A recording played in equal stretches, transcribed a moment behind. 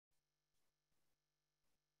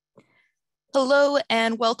Hello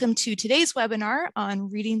and welcome to today's webinar on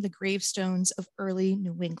reading the gravestones of early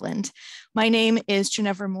New England. My name is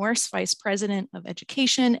Ginevra Morse, Vice President of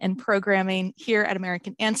Education and Programming here at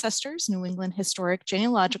American Ancestors, New England Historic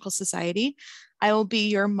Genealogical Society. I will be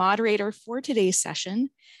your moderator for today's session.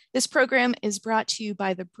 This program is brought to you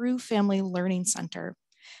by the Brew Family Learning Center.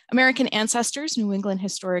 American Ancestors New England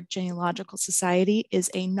Historic Genealogical Society is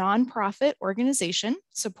a nonprofit organization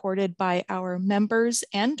supported by our members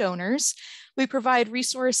and donors. We provide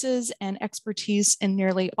resources and expertise in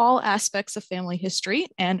nearly all aspects of family history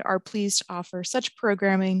and are pleased to offer such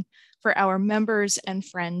programming for our members and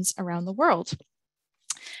friends around the world.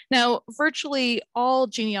 Now, virtually all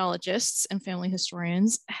genealogists and family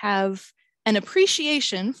historians have an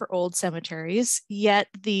appreciation for old cemeteries, yet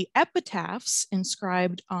the epitaphs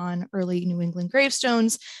inscribed on early New England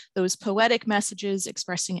gravestones, those poetic messages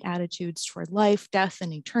expressing attitudes toward life, death,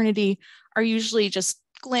 and eternity, are usually just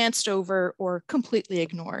glanced over or completely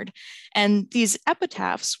ignored. And these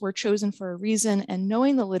epitaphs were chosen for a reason, and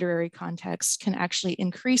knowing the literary context can actually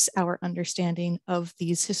increase our understanding of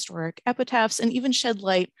these historic epitaphs and even shed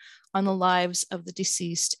light on the lives of the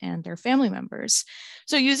deceased and their family members.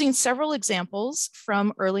 So using several examples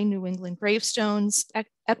from early New England gravestones,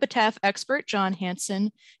 epitaph expert John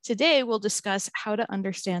Hanson today will discuss how to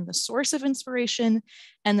understand the source of inspiration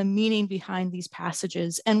and the meaning behind these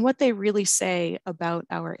passages and what they really say about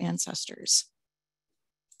our ancestors.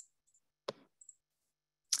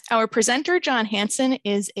 Our presenter, John Hanson,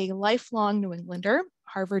 is a lifelong New Englander,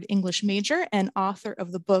 Harvard English major, and author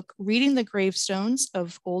of the book, Reading the Gravestones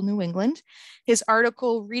of Old New England. His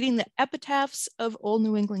article, Reading the Epitaphs of Old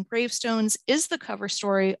New England Gravestones, is the cover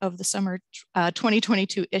story of the summer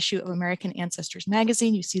 2022 issue of American Ancestors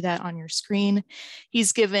magazine. You see that on your screen.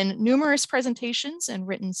 He's given numerous presentations and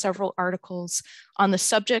written several articles on the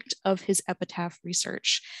subject of his epitaph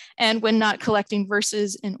research. And when not collecting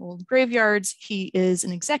verses in old graveyards, he is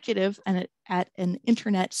an executive at an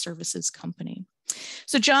internet services company.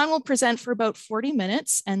 So John will present for about 40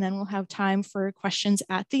 minutes, and then we'll have time for questions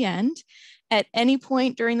at the end. At any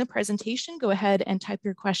point during the presentation, go ahead and type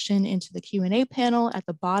your question into the Q&A panel at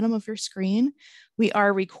the bottom of your screen. We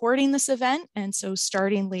are recording this event, and so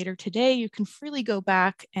starting later today, you can freely go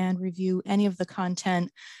back and review any of the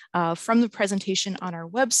content from the presentation on our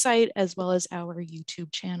website, as well as our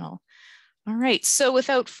YouTube channel. All right, so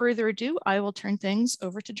without further ado, I will turn things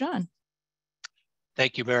over to John.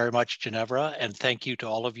 Thank you very much, Ginevra, and thank you to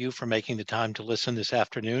all of you for making the time to listen this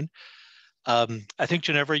afternoon. I think,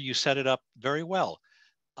 Ginevra, you set it up very well.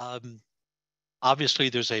 Obviously,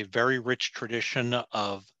 there's a very rich tradition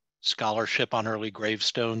of scholarship on early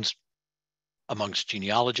gravestones amongst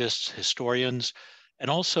genealogists, historians, and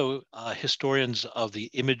also historians of the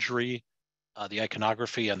imagery, the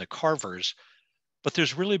iconography, and the carvers. But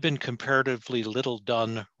there's really been comparatively little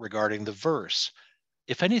done regarding the verse.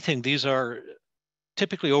 If anything, these are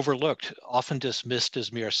typically overlooked, often dismissed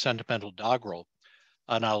as mere sentimental doggerel.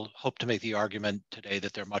 And I'll hope to make the argument today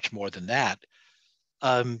that they're much more than that.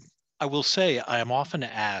 I will say I am often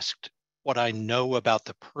asked what I know about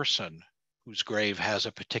the person whose grave has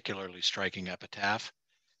a particularly striking epitaph.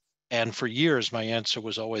 And for years, my answer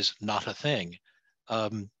was always not a thing.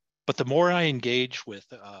 But the more I engage with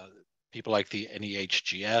people like the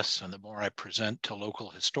NEHGS and the more I present to local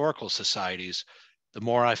historical societies, the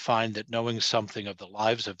more I find that knowing something of the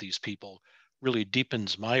lives of these people really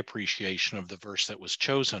deepens my appreciation of the verse that was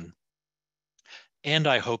chosen. And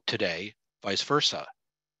I hope today, vice versa,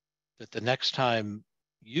 that the next time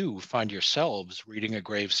you find yourselves reading a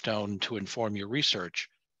gravestone to inform your research,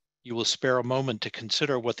 you will spare a moment to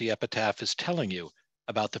consider what the epitaph is telling you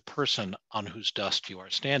about the person on whose dust you are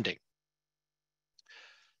standing.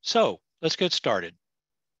 So let's get started.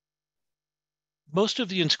 Most of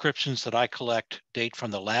the inscriptions that I collect date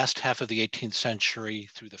from the last half of the 18th century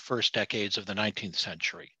through the first decades of the 19th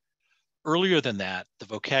century. Earlier than that, the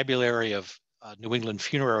vocabulary of New England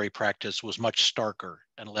funerary practice was much starker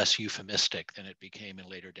and less euphemistic than it became in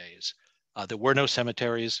later days. There were no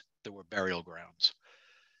cemeteries, there were burial grounds.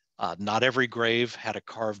 Not every grave had a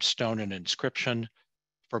carved stone and inscription.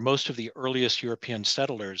 For most of the earliest European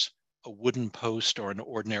settlers, a wooden post or an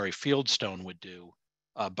ordinary field stone would do,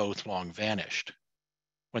 both long vanished.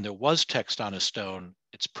 When there was text on a stone,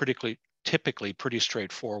 it's typically pretty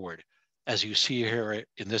straightforward, as you see here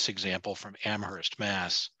in this example from Amherst,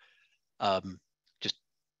 Mass. Just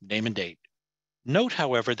name and date. Note,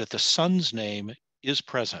 however, that the son's name is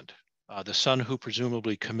present, the son who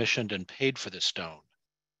presumably commissioned and paid for the stone.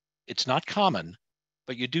 It's not common,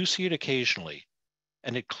 but you do see it occasionally,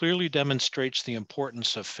 and it clearly demonstrates the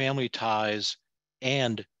importance of family ties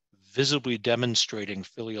and visibly demonstrating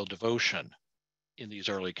filial devotion in these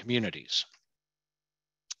early communities.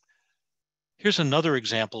 Here's another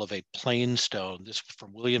example of a plain stone, this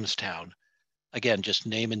from Williamstown. Again, just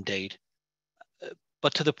name and date.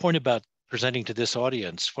 But to the point about presenting to this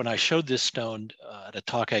audience, when I showed this stone at a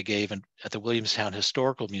talk I gave at the Williamstown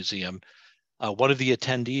Historical Museum, one of the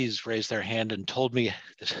attendees raised their hand and told me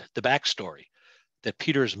the backstory, that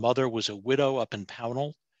Peter's mother was a widow up in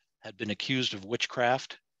Pownell, had been accused of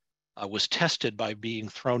witchcraft, was tested by being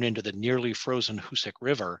thrown into the nearly frozen Hoosick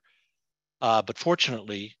River. But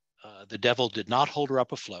fortunately, the devil did not hold her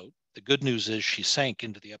up afloat. The good news is she sank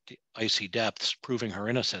into the icy depths, proving her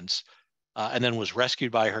innocence, and then was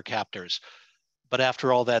rescued by her captors. But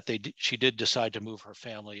after all that, she did decide to move her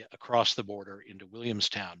family across the border into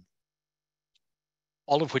Williamstown.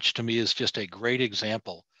 All of which to me is just a great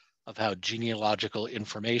example of how genealogical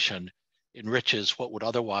information enriches what would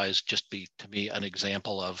otherwise just be, to me, an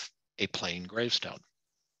example of a plain gravestone.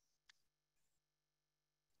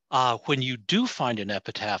 When you do find an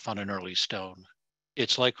epitaph on an early stone,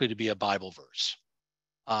 it's likely to be a Bible verse.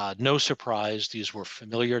 No surprise, these were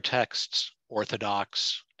familiar texts,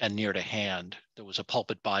 orthodox and near to hand. There was a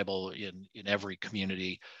pulpit Bible in every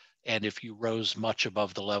community. And if you rose much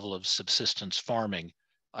above the level of subsistence farming,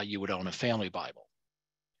 you would own a family Bible.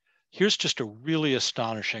 Here's just a really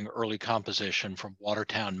astonishing early composition from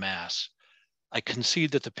Watertown, Mass. I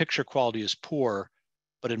concede that the picture quality is poor,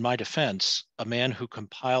 but in my defense, a man who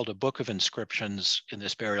compiled a book of inscriptions in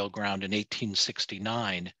this burial ground in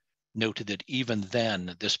 1869 noted that even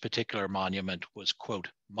then, this particular monument was, quote,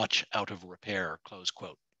 much out of repair, close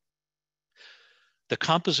quote. The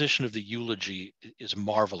composition of the eulogy is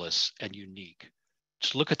marvelous and unique.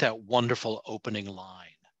 Just look at that wonderful opening line.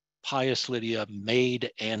 Pious Lydia,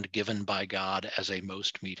 made and given by God as a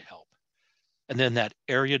most meet help. And then that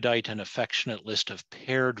erudite and affectionate list of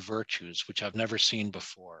paired virtues, which I've never seen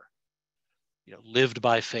before. You know, lived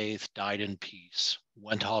by faith, died in peace,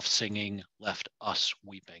 went off singing, left us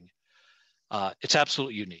weeping. It's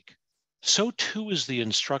absolutely unique. So too is the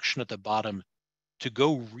instruction at the bottom to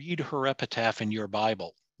go read her epitaph in your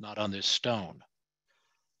Bible, not on this stone.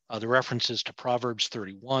 The references to Proverbs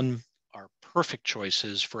 31 are perfect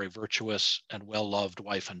choices for a virtuous and well-loved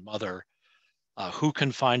wife and mother. Who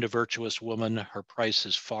can find a virtuous woman? Her price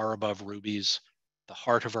is far above rubies. The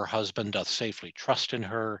heart of her husband doth safely trust in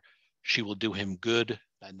her. She will do him good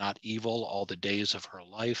and not evil all the days of her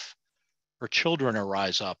life. Her children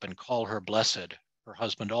arise up and call her blessed, her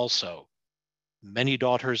husband also. Many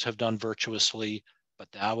daughters have done virtuously,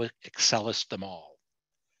 but thou excellest them all.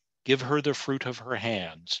 Give her the fruit of her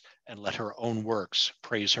hands, and let her own works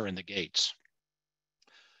praise her in the gates.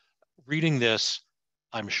 Reading this,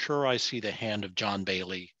 I'm sure I see the hand of John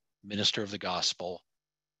Bailey, minister of the gospel,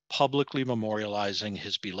 publicly memorializing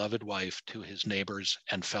his beloved wife to his neighbors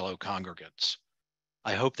and fellow congregants.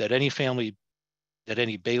 I hope that any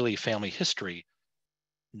Bailey family history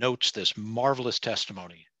notes this marvelous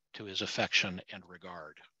testimony to his affection and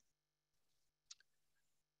regard.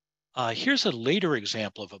 Here's a later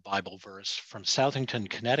example of a Bible verse from Southington,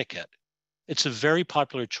 Connecticut. It's a very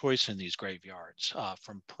popular choice in these graveyards,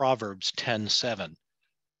 from Proverbs 10:7.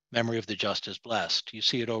 Memory of the just is blessed. You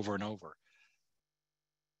see it over and over.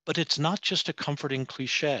 But it's not just a comforting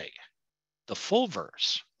cliche. The full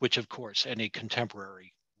verse, which of course any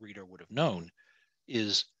contemporary reader would have known,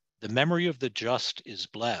 is the memory of the just is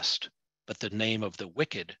blessed, but the name of the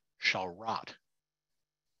wicked shall rot.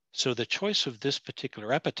 So the choice of this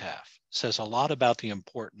particular epitaph says a lot about the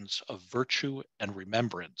importance of virtue and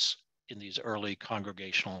remembrance in these early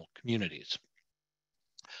congregational communities.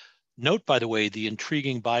 Note, by the way, the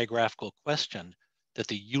intriguing biographical question that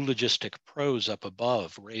the eulogistic prose up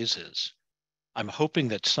above raises. I'm hoping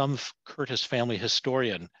that some Curtis family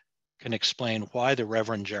historian can explain why the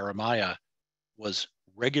Reverend Jeremiah was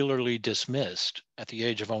regularly dismissed at the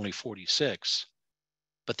age of only 46,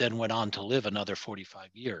 but then went on to live another 45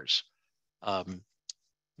 years.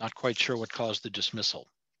 Not quite sure what caused the dismissal.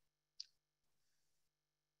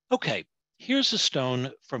 Okay, here's a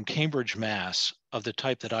stone from Cambridge, Mass, of the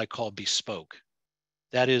type that I call bespoke.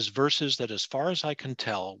 That is, verses that, as far as I can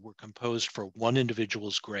tell, were composed for one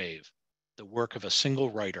individual's grave, the work of a single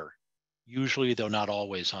writer, usually, though not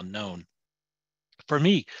always, unknown. For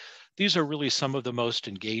me, these are really some of the most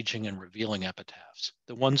engaging and revealing epitaphs,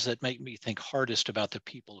 the ones that make me think hardest about the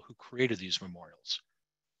people who created these memorials.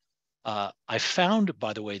 I found,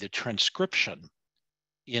 by the way, the transcription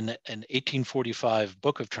in an 1845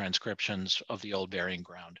 book of transcriptions of the old burying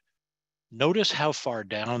ground. Notice how far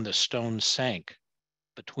down the stone sank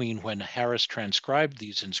between when Harris transcribed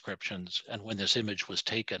these inscriptions and when this image was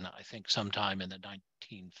taken, I think sometime in the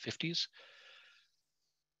 1950s.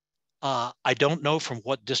 I don't know from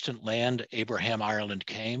what distant land Abraham Ireland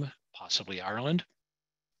came, possibly Ireland.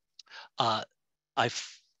 Uh, I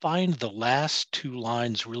find the last two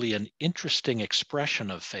lines really an interesting expression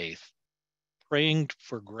of faith, praying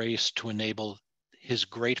for grace to enable his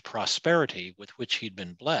great prosperity with which he'd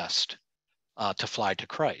been blessed to fly to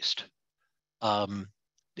Christ.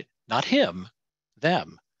 Not him,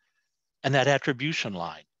 them. And that attribution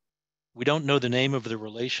line. We don't know the name of the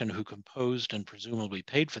relation who composed and presumably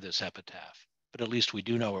paid for this epitaph, but at least we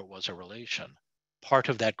do know it was a relation, part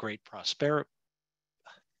of that great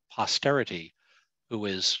posterity who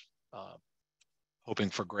is hoping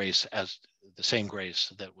for grace as the same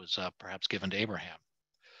grace that was perhaps given to Abraham.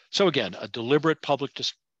 So again, a deliberate public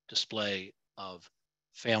display of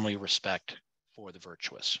family respect for the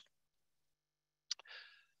virtuous.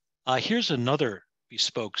 Here's another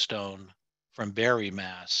bespoke stone from Barry,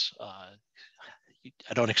 Mass.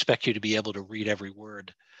 I don't expect you to be able to read every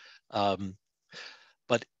word,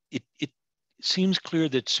 but it seems clear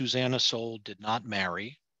that Susanna Soule did not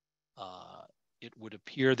marry. It would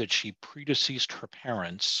appear that she predeceased her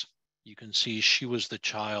parents. You can see she was the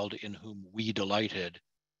child in whom we delighted,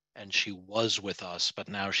 and she was with us, but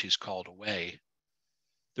now she's called away.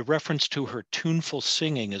 The reference to her tuneful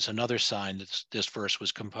singing is another sign that this verse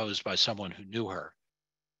was composed by someone who knew her.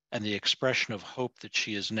 And the expression of hope that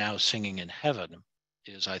she is now singing in heaven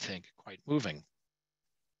is, I think, quite moving.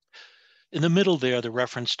 In the middle there, the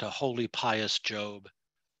reference to holy, pious Job,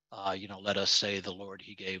 let us say the Lord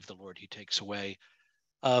he gave, the Lord he takes away.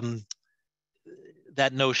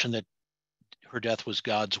 That notion that her death was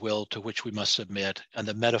God's will to which we must submit, and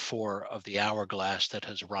the metaphor of the hourglass that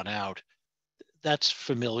has run out, that's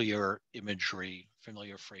familiar imagery,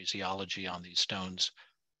 familiar phraseology on these stones.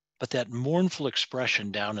 But that mournful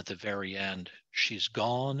expression down at the very end, she's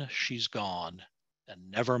gone,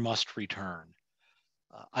 and never must return.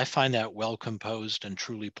 I find that well composed and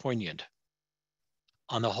truly poignant.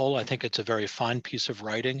 On the whole, I think it's a very fine piece of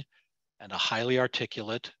writing and a highly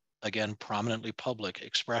articulate, again, prominently public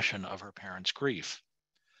expression of her parents' grief.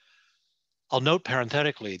 I'll note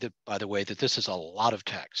parenthetically that, by the way, that this is a lot of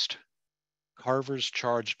text. Carvers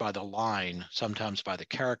charged by the line, sometimes by the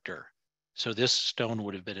character. So this stone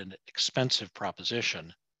would have been an expensive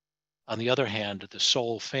proposition. On the other hand, the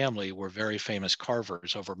Soule family were very famous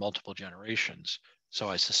carvers over multiple generations. So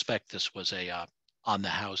I suspect this was a on the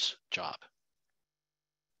house job.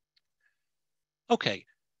 Okay,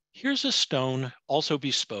 here's a stone also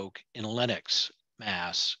bespoke in Lenox,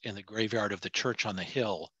 Mass, in the graveyard of the church on the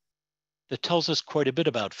hill that tells us quite a bit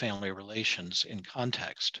about family relations in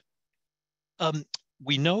context.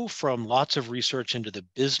 We know from lots of research into the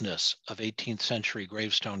business of 18th century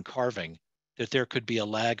gravestone carving that there could be a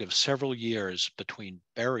lag of several years between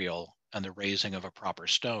burial and the raising of a proper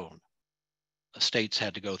stone. Estates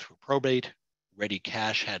had to go through probate, ready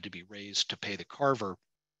cash had to be raised to pay the carver,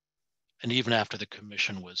 and even after the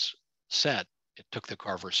commission was set, it took the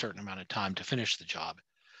carver a certain amount of time to finish the job.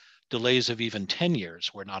 Delays of even 10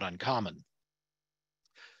 years were not uncommon.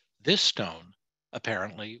 This stone,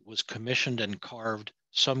 apparently, was commissioned and carved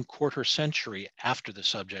some quarter century after the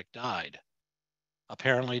subject died.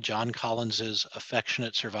 Apparently, John Collins's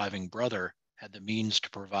affectionate surviving brother had the means to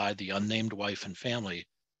provide the unnamed wife and family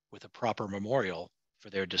with a proper memorial for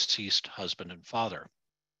their deceased husband and father.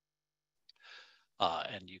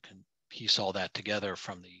 And you can piece all that together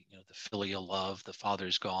from the filial love. The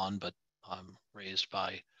father's gone, but raised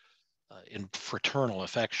by in fraternal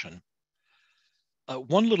affection.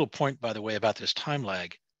 One little point, by the way, about this time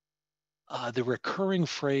lag, the recurring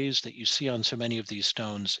phrase that you see on so many of these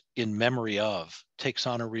stones, in memory of, takes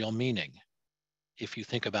on a real meaning. If you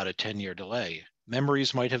think about a 10-year delay,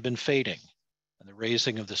 memories might have been fading, and the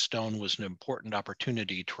raising of the stone was an important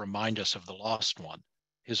opportunity to remind us of the lost one,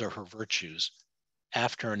 his or her virtues,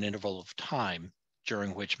 after an interval of time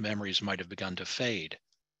during which memories might have begun to fade.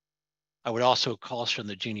 I would also caution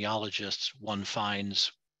the genealogists one finds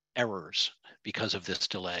errors because of this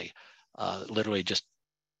delay. Literally just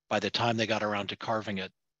by the time they got around to carving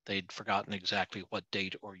it, they'd forgotten exactly what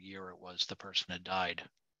date or year it was the person had died.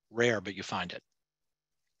 Rare, but you find it.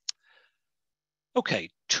 Okay,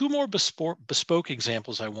 two more bespoke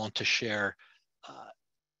examples I want to share,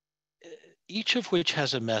 each of which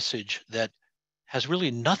has a message that has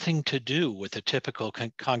really nothing to do with the typical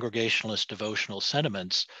congregationalist devotional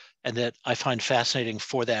sentiments, and that I find fascinating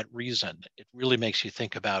for that reason. It really makes you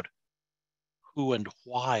think about who and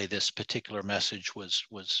why this particular message was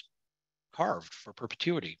carved for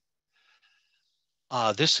perpetuity.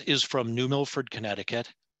 This is from New Milford, Connecticut.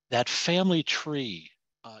 That family tree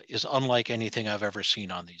is unlike anything I've ever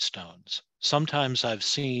seen on these stones. Sometimes I've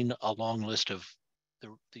seen a long list of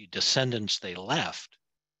the the descendants they left,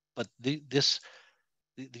 but this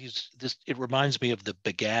it reminds me of the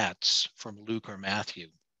begats from Luke or Matthew.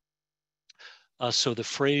 So the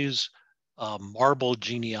phrase marble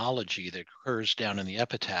genealogy that occurs down in the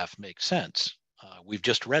epitaph makes sense. We've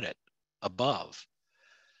just read it above.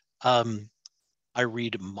 I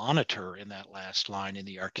read monitor in that last line in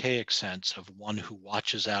the archaic sense of one who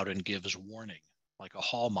watches out and gives warning, like a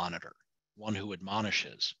hall monitor, one who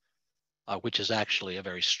admonishes, which is actually a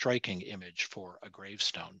very striking image for a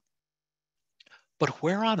gravestone. But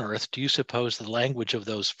where on earth do you suppose the language of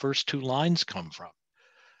those first two lines come from?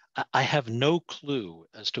 I have no clue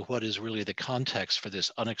as to what is really the context for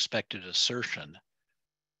this unexpected assertion.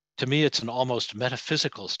 To me, it's an almost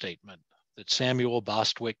metaphysical statement that Samuel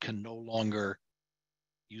Bostwick can no longer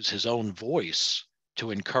use his own voice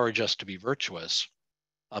to encourage us to be virtuous,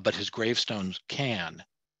 but his gravestones can.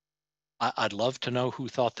 I'd love to know who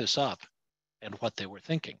thought this up and what they were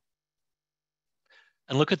thinking.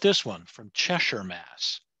 And look at this one from Cheshire,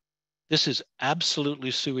 Mass. This is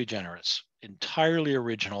absolutely sui generis, entirely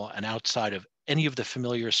original and outside of any of the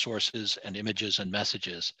familiar sources and images and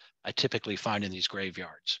messages I typically find in these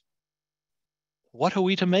graveyards. What are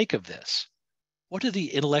we to make of this? What are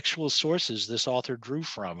the intellectual sources this author drew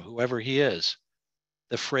from, whoever he is?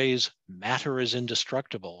 The phrase matter is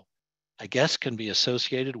indestructible, I guess, can be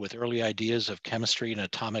associated with early ideas of chemistry and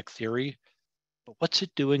atomic theory, but what's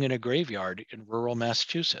it doing in a graveyard in rural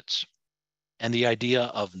Massachusetts? And the idea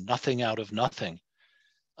of nothing out of nothing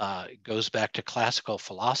goes back to classical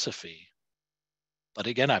philosophy. But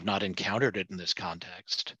again, I've not encountered it in this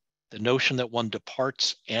context. The notion that one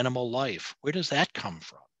departs animal life, where does that come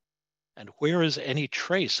from? And where is any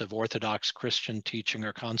trace of Orthodox Christian teaching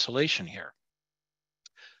or consolation here?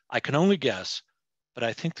 I can only guess, but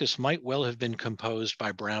I think this might well have been composed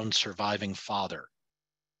by Brown's surviving father.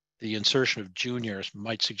 The insertion of junior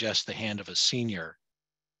might suggest the hand of a senior.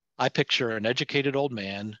 I picture an educated old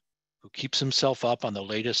man who keeps himself up on the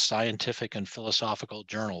latest scientific and philosophical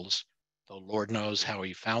journals, though Lord knows how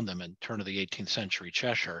he found them in turn of the 18th century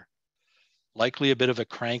Cheshire. Likely a bit of a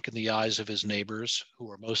crank in the eyes of his neighbors,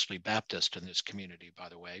 who are mostly Baptist in this community, by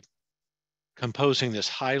the way, composing this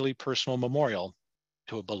highly personal memorial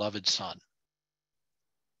to a beloved son.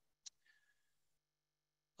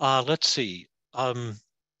 Let's see.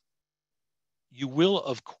 You will,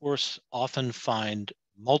 of course, often find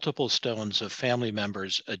multiple stones of family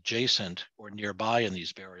members adjacent or nearby in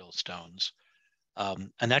these burial stones.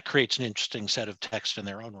 And that creates an interesting set of text in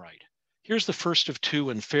their own right. Here's the first of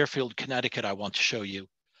two in Fairfield, Connecticut, I want to show you.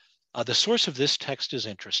 The source of this text is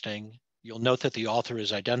interesting. You'll note that the author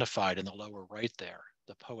is identified in the lower right there,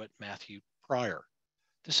 the poet Matthew Prior.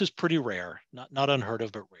 This is pretty rare, not unheard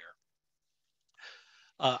of, but rare.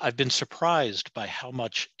 I've been surprised by how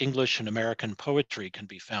much English and American poetry can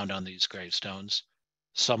be found on these gravestones.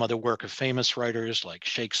 Some of the work of famous writers like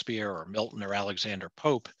Shakespeare or Milton or Alexander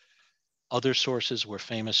Pope. Other sources were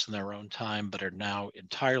famous in their own time, but are now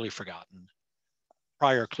entirely forgotten.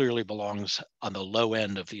 Prior clearly belongs on the low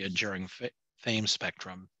end of the enduring fame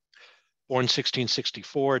spectrum. Born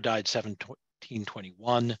 1664, died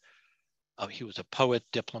 1721. He was a poet,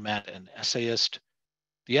 diplomat, and essayist.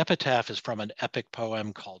 The epitaph is from an epic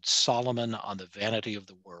poem called Solomon on the Vanity of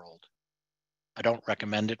the World. I don't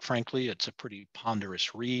recommend it, frankly. It's a pretty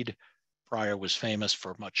ponderous read. Prior was famous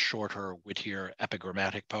for much shorter, wittier,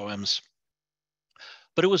 epigrammatic poems.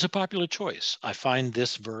 But it was a popular choice. I find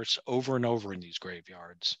this verse over and over in these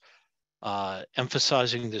graveyards,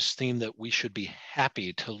 emphasizing this theme that we should be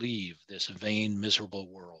happy to leave this vain, miserable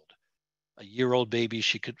world. A year-old baby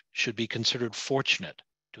should be considered fortunate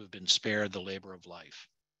to have been spared the labor of life.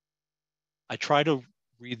 I try to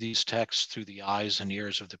read these texts through the eyes and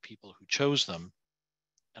ears of the people who chose them,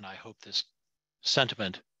 and I hope this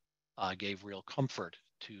sentiment gave real comfort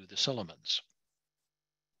to the Sillimans.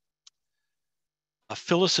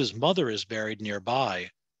 Phyllis's mother is buried nearby.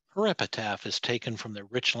 Her epitaph is taken from the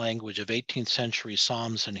rich language of 18th century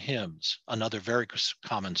psalms and hymns, another very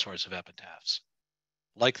common source of epitaphs.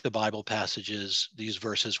 Like the Bible passages, these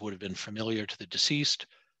verses would have been familiar to the deceased.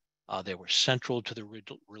 They were central to the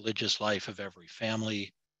religious life of every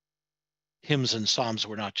family. Hymns and psalms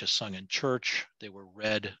were not just sung in church, they were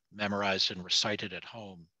read, memorized, and recited at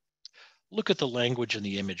home. Look at the language and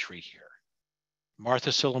the imagery here.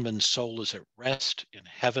 Martha Silliman's soul is at rest in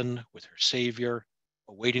heaven with her Savior,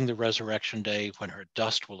 awaiting the resurrection day when her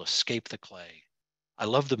dust will escape the clay. I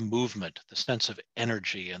love the movement, the sense of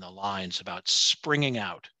energy in the lines about springing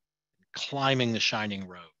out, climbing the shining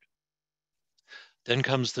road. Then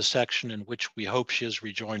comes the section in which we hope she has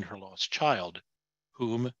rejoined her lost child,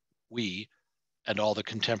 whom we, and all the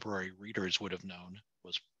contemporary readers would have known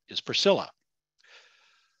is Priscilla.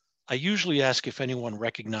 I usually ask if anyone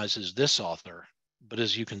recognizes this author, but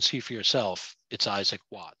as you can see for yourself, it's Isaac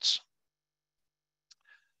Watts.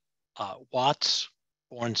 Watts,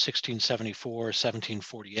 born 1674,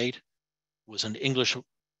 1748, was an English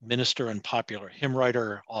minister and popular hymn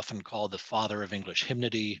writer, often called the father of English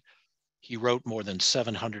hymnody. He wrote more than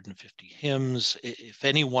 750 hymns. If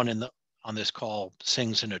anyone on this call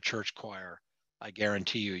sings in a church choir, I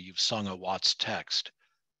guarantee you've sung a Watts text.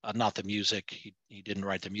 Not the music, he didn't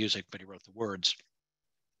write the music, but he wrote the words.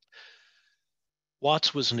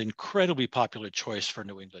 Watts was an incredibly popular choice for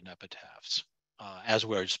New England epitaphs, as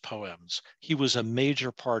were his poems. He was a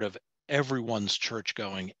major part of everyone's church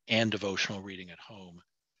going and devotional reading at home.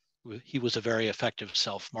 He was a very effective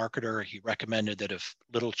self-marketer. He recommended that if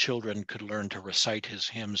little children could learn to recite his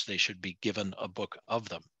hymns, they should be given a book of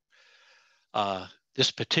them. This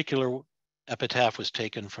particular epitaph was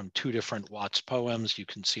taken from two different Watts poems you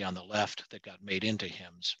can see on the left that got made into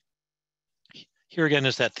hymns. Here again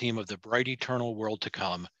is that theme of the bright eternal world to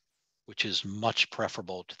come, which is much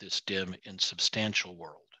preferable to this dim, insubstantial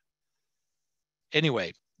world.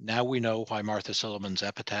 Anyway, now we know why Martha Silliman's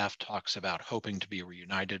epitaph talks about hoping to be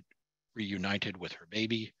reunited with her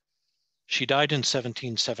baby. She died in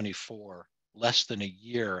 1774, less than a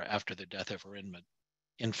year after the death of her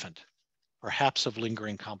infant, perhaps of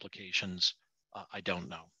lingering complications. I don't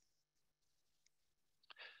know.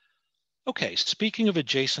 Okay, speaking of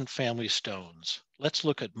adjacent family stones, let's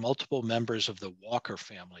look at multiple members of the Walker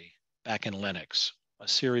family back in Lenox, a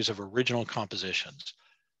series of original compositions.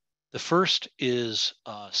 The first is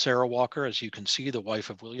Sarah Walker, as you can see, the wife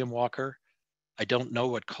of William Walker. I don't know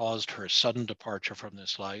what caused her sudden departure from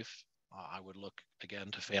this life. I would look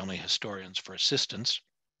again to family historians for assistance.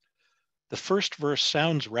 The first verse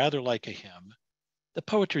sounds rather like a hymn. The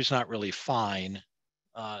poetry is not really fine.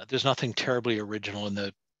 There's nothing terribly original in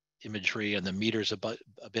the imagery, and the meter's a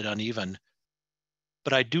bit uneven.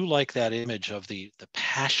 But I do like that image of the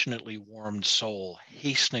passionately warmed soul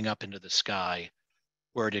hastening up into the sky,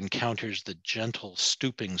 where it encounters the gentle,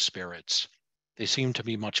 stooping spirits. They seem to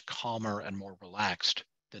be much calmer and more relaxed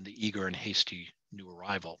than the eager and hasty new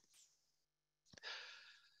arrival.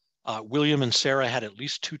 William and Sarah had at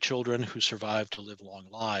least 2 children who survived to live long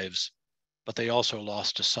lives, but they also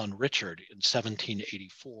lost a son, Richard, in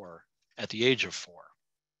 1784 at the age of 4.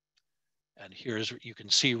 And you can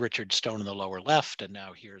see Richard Stone in the lower left, and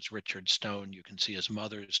now here's Richard Stone. You can see his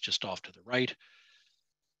mother's just off to the right.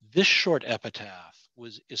 This short epitaph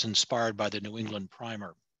is inspired by the New England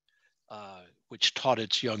Primer, which taught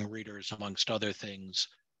its young readers, amongst other things,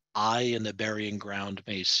 I in the burying ground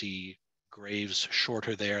may see graves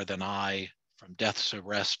shorter there than I, from death's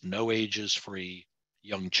arrest no age is free,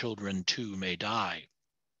 young children too may die.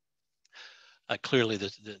 Clearly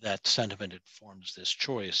that sentiment informs this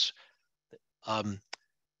choice.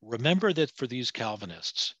 Remember that for these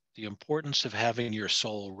Calvinists, the importance of having your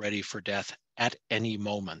soul ready for death at any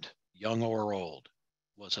moment, young or old,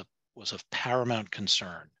 was of paramount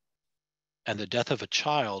concern. And the death of a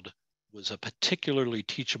child was a particularly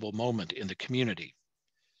teachable moment in the community.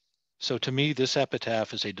 So to me, this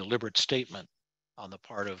epitaph is a deliberate statement on the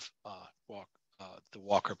part of the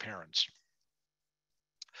Walker parents.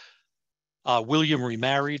 William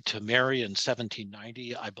remarried to Mary in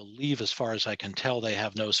 1790. I believe, as far as I can tell, they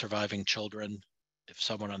have no surviving children. If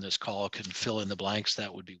someone on this call can fill in the blanks,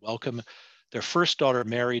 that would be welcome. Their first daughter,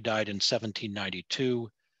 Mary, died in 1792.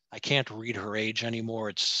 I can't read her age anymore.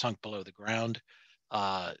 It's sunk below the ground,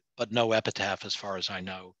 but no epitaph as far as I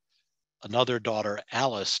know. Another daughter,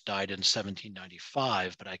 Alice, died in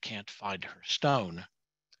 1795, but I can't find her stone.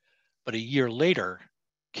 But a year later,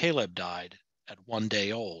 Caleb died at 1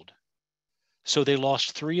 day old. So they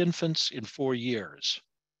lost 3 infants in 4 years.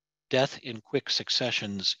 Death in quick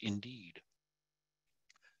successions indeed.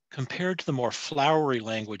 Compared to the more flowery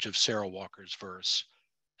language of Sarah Walker's verse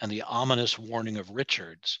and the ominous warning of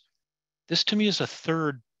Richard's, this to me is a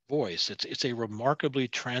third voice. It's a remarkably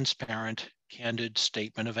transparent, candid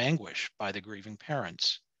statement of anguish by the grieving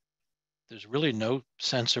parents. There's really no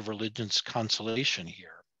sense of religion's consolation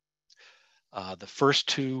here. The first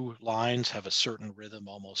 2 lines have a certain rhythm,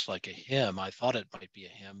 almost like a hymn. I thought it might be a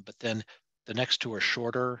hymn, but then the next 2 are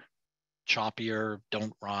shorter, choppier,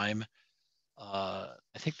 don't rhyme. I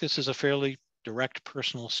think this is a fairly direct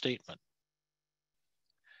personal statement.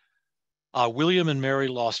 William and Mary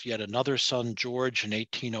lost yet another son, George, in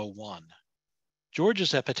 1801.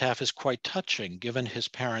 George's epitaph is quite touching, given his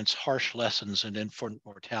parents' harsh lessons in infant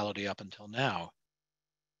mortality up until now.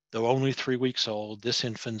 Though only 3 weeks old, this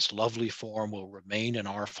infant's lovely form will remain in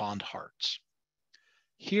our fond hearts.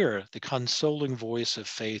 Here, the consoling voice of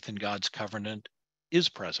faith in God's covenant is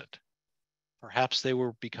present. Perhaps they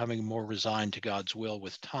were becoming more resigned to God's will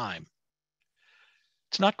with time.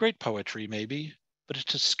 It's not great poetry, maybe, but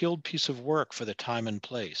it's a skilled piece of work for the time and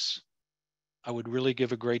place. I would really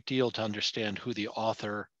give a great deal to understand who the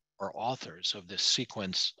author or authors of this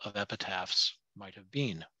sequence of epitaphs might have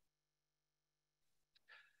been.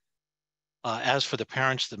 As for the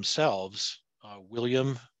parents themselves,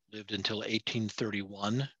 William lived until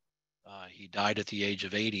 1831. He died at the age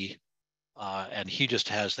of 80, and he just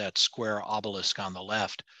has that square obelisk on the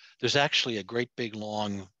left. There's actually a great big,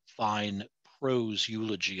 long, fine prose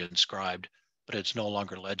eulogy inscribed, but it's no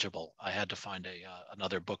longer legible. I had to find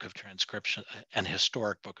another book of transcription, an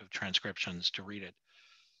historic book of transcriptions to read it.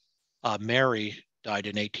 Mary died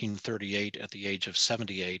in 1838 at the age of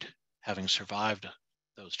 78, having survived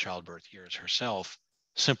those childbirth years herself.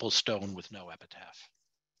 Simple stone with no epitaph.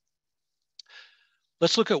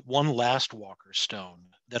 Let's look at one last Walker stone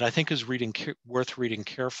that I think is worth reading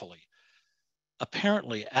carefully.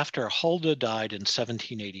 Apparently, after Huldah died in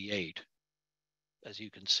 1788, as you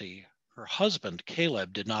can see, her husband,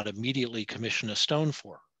 Caleb, did not immediately commission a stone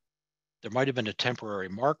for her. There might have been a temporary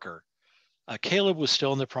marker. Caleb was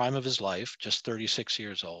still in the prime of his life, just 36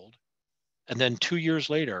 years old. And then 2 years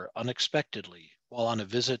later, unexpectedly, while on a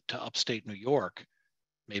visit to upstate New York,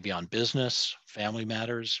 maybe on business, family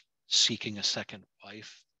matters, seeking a second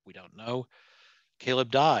wife, we don't know, Caleb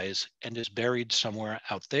dies and is buried somewhere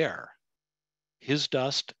out there. His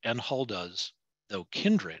dust and Huldah's, though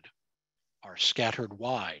kindred, are scattered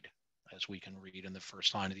wide, as we can read in the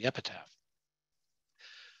first line of the epitaph.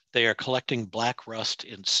 They are collecting black rust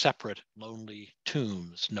in separate, lonely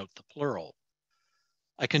tombs, note the plural.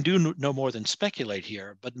 I can do no more than speculate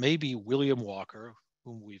here, but maybe William Walker,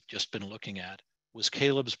 whom we've just been looking at, was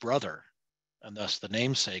Caleb's brother, and thus the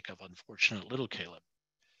namesake of unfortunate little Caleb.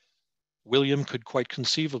 William could quite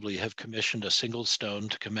conceivably have commissioned a single stone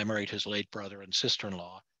to commemorate his late brother and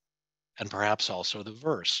sister-in-law, and perhaps also the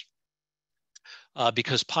verse.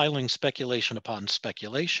 Because piling speculation upon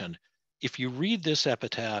speculation, if you read this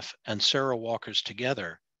epitaph and Sarah Walker's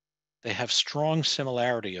together, they have strong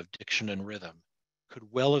similarity of diction and rhythm, could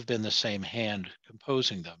well have been the same hand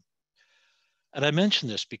composing them. And I mention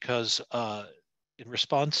this because in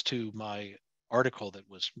response to my article that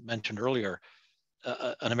was mentioned earlier,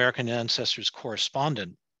 an American Ancestors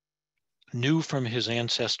correspondent knew from his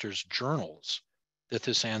ancestors' journals that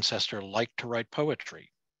this ancestor liked to write poetry,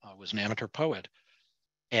 was an amateur poet,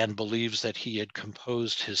 and believes that he had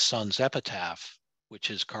composed his son's epitaph,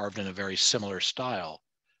 which is carved in a very similar style.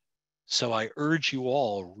 So I urge you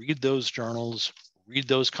all, read those journals, read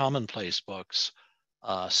those commonplace books,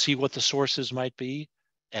 see what the sources might be,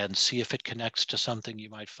 and see if it connects to something you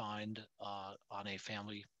might find on a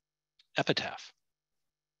family epitaph.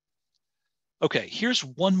 Okay, here's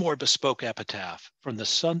one more bespoke epitaph from the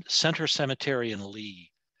Center Cemetery in Lee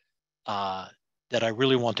that I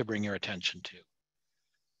really want to bring your attention to.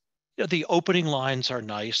 You know, the opening lines are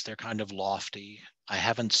nice. They're kind of lofty. I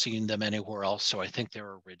haven't seen them anywhere else, so I think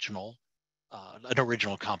they're original, an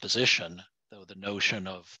original composition, though the notion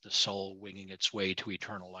of the soul winging its way to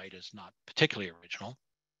eternal light is not particularly original.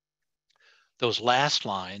 Those last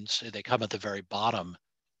lines, they come at the very bottom.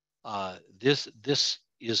 This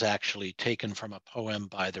is actually taken from a poem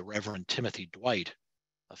by the Reverend Timothy Dwight,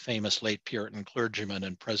 a famous late Puritan clergyman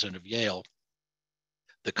and president of Yale.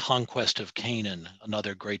 The Conquest of Canaan,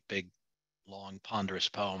 another great big, long, ponderous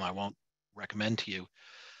poem I won't recommend to you.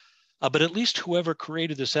 But at least whoever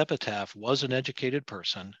created this epitaph was an educated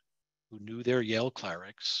person who knew their Yale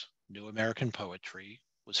clerics, knew American poetry,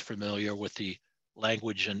 was familiar with the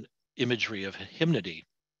language and imagery of hymnody.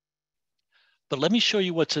 But let me show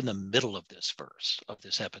you what's in the middle of this verse, of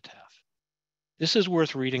this epitaph. This is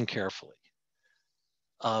worth reading carefully.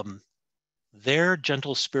 There,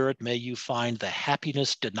 gentle spirit, may you find the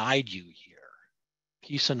happiness denied you here.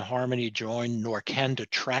 Peace and harmony join, nor can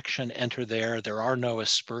detraction enter there. No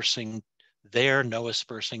aspersing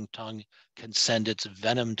tongue can send its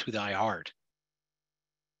venom to thy heart.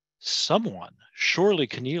 Someone, surely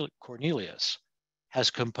Cornelius,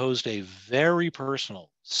 has composed a very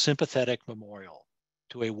personal, sympathetic memorial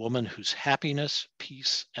to a woman whose happiness,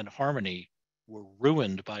 peace, and harmony were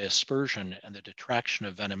ruined by aspersion and the detraction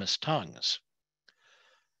of venomous tongues.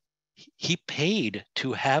 He paid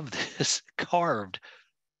to have this carved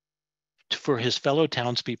for his fellow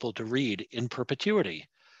townspeople to read in perpetuity.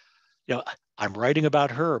 You know, I'm writing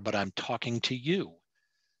about her, but I'm talking to you.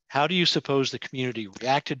 How do you suppose the community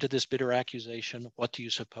reacted to this bitter accusation? What do you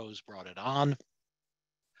suppose brought it on?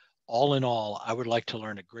 All in all, I would like to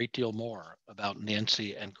learn a great deal more about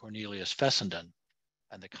Nancy and Cornelius Fessenden.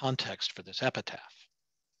 and the context for this epitaph.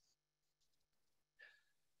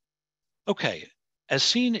 Okay, as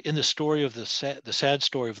seen in the story of the sad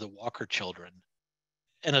story of the Walker children,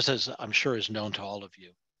 and as I'm sure is known to all of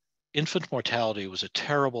you, infant mortality was a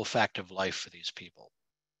terrible fact of life for these people,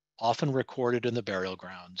 often recorded in the burial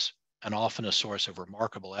grounds and often a source of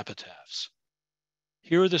remarkable epitaphs.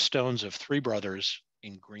 Here are the stones of three brothers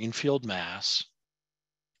in Greenfield, Mass.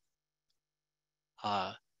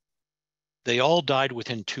 They all died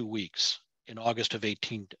within 2 weeks in August of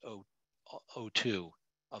 1802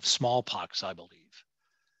 of smallpox, I believe.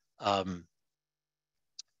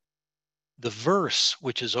 The verse,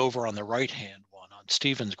 which is over on the right-hand one on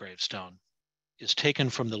Stephen's gravestone, is taken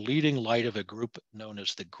from the leading light of a group known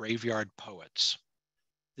as the Graveyard Poets.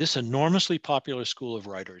 This enormously popular school of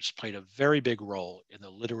writers played a very big role in the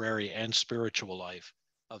literary and spiritual life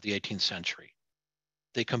of the 18th century.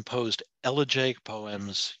 They composed elegiac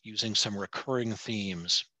poems using some recurring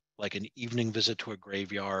themes, like an evening visit to a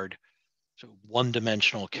graveyard, so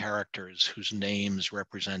one-dimensional characters whose names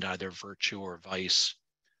represent either virtue or vice,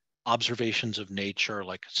 observations of nature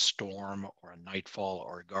like a storm or a nightfall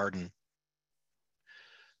or a garden,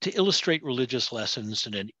 to illustrate religious lessons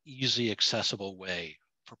in an easy, accessible way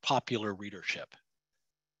for popular readership.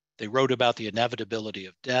 They wrote about the inevitability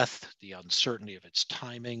of death, the uncertainty of its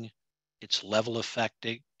timing, its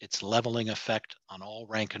leveling effect on all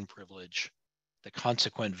rank and privilege, the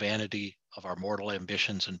consequent vanity of our mortal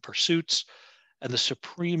ambitions and pursuits, and the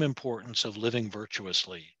supreme importance of living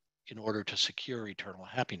virtuously in order to secure eternal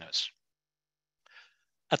happiness.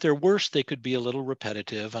 At their worst, they could be a little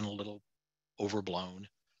repetitive and a little overblown,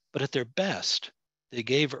 but at their best, they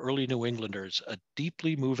gave early New Englanders a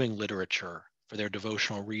deeply moving literature for their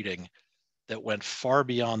devotional reading that went far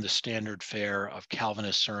beyond the standard fare of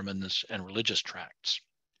Calvinist sermons and religious tracts.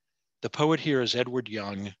 The poet here is Edward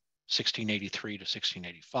Young, 1683 to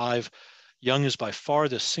 1685. Young is by far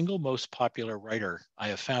the single most popular writer I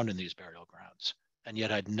have found in these burial grounds, and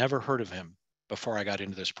yet I'd never heard of him before I got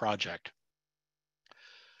into this project.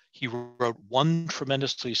 He wrote one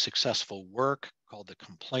tremendously successful work called The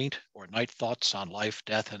Complaint, or Night Thoughts on Life,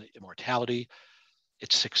 Death, and Immortality.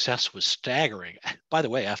 Its success was staggering. By the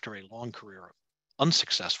way, after a long career of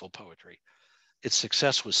unsuccessful poetry, its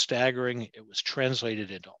success was staggering. It was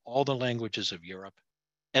translated into all the languages of Europe,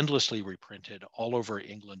 endlessly reprinted all over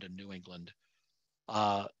England and New England.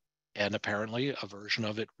 And apparently a version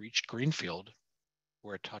of it reached Greenfield,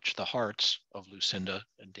 where it touched the hearts of Lucinda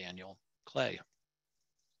and Daniel Clay.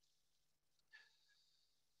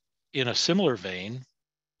 In a similar vein,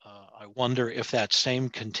 I wonder if that same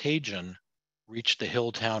contagion reached the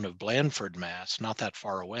hill town of Blandford, Mass., not that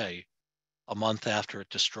far away, a month after it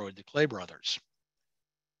destroyed the Clay brothers.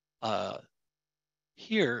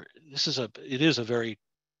 Here, it is a very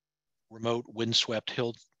remote, windswept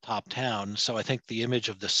hilltop town, so I think the image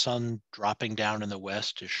of the sun dropping down in the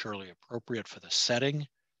west is surely appropriate for the setting.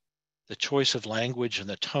 The choice of language and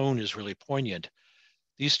the tone is really poignant.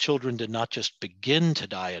 These children did not just begin to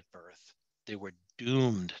die at birth, they were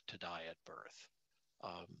doomed to die at birth.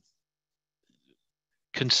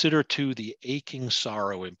 Consider too the aching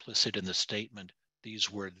sorrow implicit in the statement,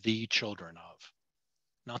 these were the children of.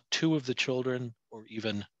 Not two of the children or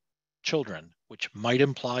even children, which might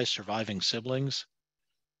imply surviving siblings.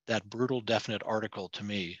 That brutal definite article to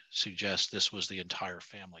me suggests this was the entire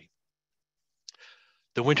family.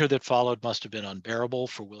 The winter that followed must have been unbearable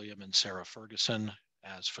for William and Sarah Ferguson,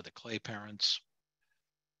 as for the Clay parents.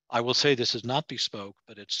 I will say this is not bespoke,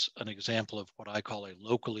 but it's an example of what I call a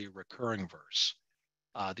locally recurring verse.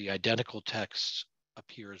 The identical text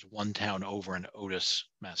appears one town over in Otis,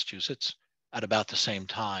 Massachusetts, at about the same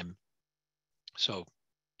time. So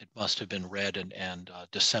it must have been read and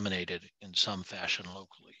disseminated in some fashion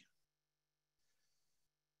locally.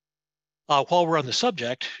 While we're on the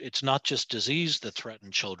subject, it's not just disease that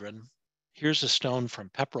threatened children. Here's a stone from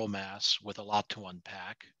Pepperell, Mass. With a lot to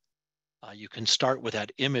unpack. You can start with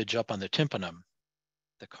that image up on the tympanum.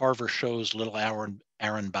 The carver shows little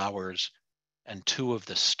Aaron Bowers and two of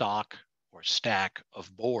the stock or stack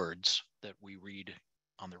of boards that we read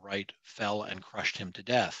on the right fell and crushed him to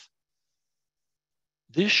death.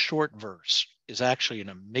 This short verse is actually an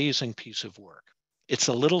amazing piece of work. It's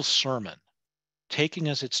a little sermon, taking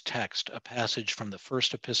as its text a passage from the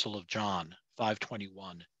first epistle of John,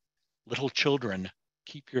 5:21. Little children,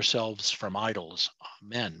 keep yourselves from idols.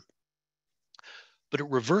 Amen. But it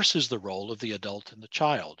reverses the role of the adult and the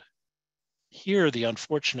child. Here, the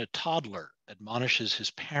unfortunate toddler admonishes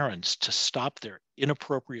his parents to stop their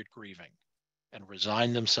inappropriate grieving and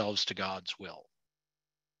resign themselves to God's will.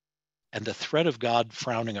 And the threat of God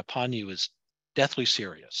frowning upon you is deathly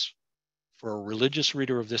serious. For a religious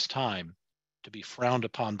reader of this time, to be frowned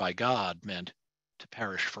upon by God meant to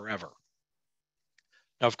perish forever.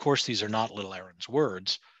 Now, of course, these are not little Aaron's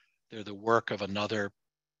words. They're the work of another,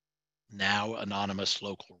 now anonymous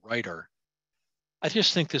local writer. I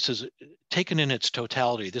just think this is, taken in its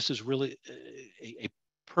totality, this is really a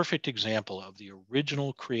perfect example of the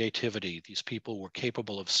original creativity these people were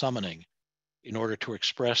capable of summoning in order to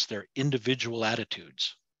express their individual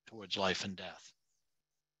attitudes towards life and death.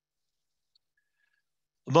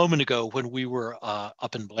 A moment ago, when we were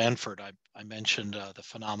up in Blandford, I mentioned the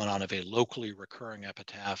phenomenon of a locally recurring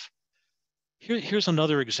epitaph. Here's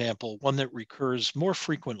another example, one that recurs more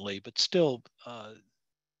frequently, but still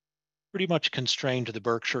pretty much constrained to the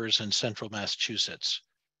Berkshires and central Massachusetts.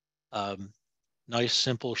 Nice,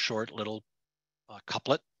 simple, short little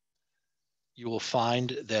couplet. You will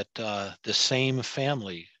find that the same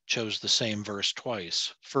family chose the same verse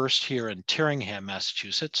twice, first here in Tyringham,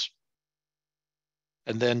 Massachusetts,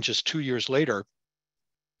 and then just 2 years later,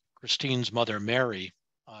 Christine's mother, Mary,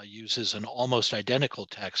 uses an almost identical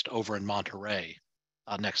text over in Monterey.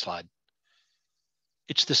 Next slide.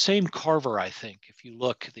 It's the same carver, I think. If you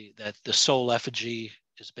look, the soul effigy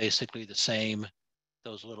is basically the same.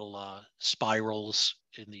 Those little spirals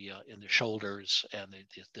in the shoulders, and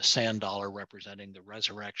the sand dollar representing the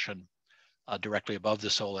resurrection directly above the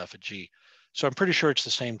soul effigy. So I'm pretty sure it's the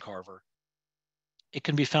same carver. It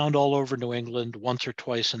can be found all over New England, once or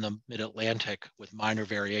twice in the mid-Atlantic, with minor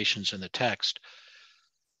variations in the text.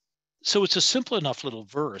 So it's a simple enough little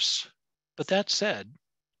verse, but that said,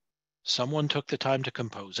 someone took the time to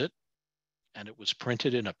compose it, and it was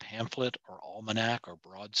printed in a pamphlet or almanac or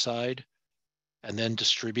broadside, and then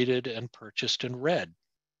distributed and purchased and read.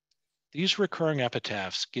 These recurring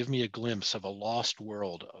epitaphs give me a glimpse of a lost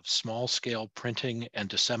world of small-scale printing and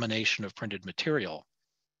dissemination of printed material,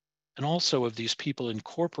 and also of these people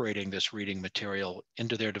incorporating this reading material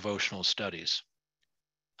into their devotional studies.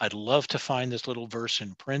 I'd love to find this little verse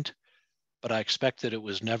in print, but I expect that it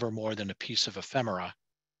was never more than a piece of ephemera,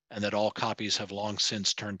 and that all copies have long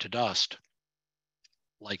since turned to dust,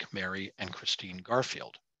 like Mary and Christine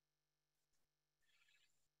Garfield.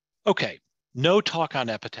 Okay, no talk on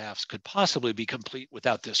epitaphs could possibly be complete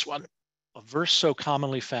without this one, a verse so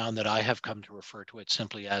commonly found that I have come to refer to it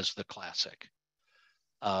simply as the classic.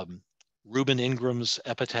 Reuben Ingram's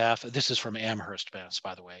epitaph, this is from Amherst, Mass,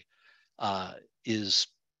 by the way, is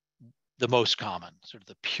the most common, sort of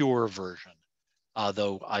the pure version,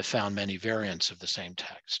 though I've found many variants of the same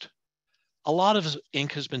text. A lot of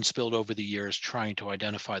ink has been spilled over the years trying to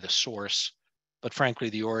identify the source, but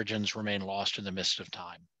frankly, the origins remain lost in the mist of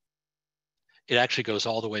time. It actually goes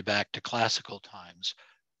all the way back to classical times.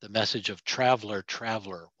 The message of traveler,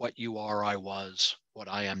 traveler, what you are, I was, what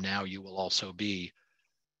I am now, you will also be,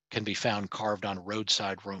 can be found carved on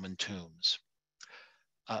roadside Roman tombs.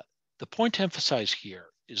 The point to emphasize here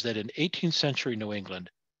is that in 18th century New England,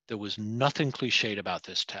 there was nothing cliched about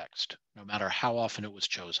this text, no matter how often it was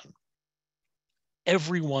chosen.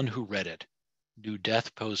 Everyone who read it knew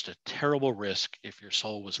death posed a terrible risk if your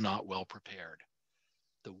soul was not well prepared.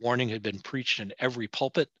 The warning had been preached in every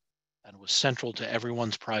pulpit and was central to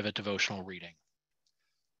everyone's private devotional reading.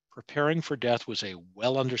 Preparing for death was a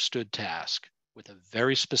well understood task with a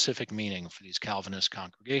very specific meaning for these Calvinist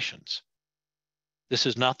congregations. This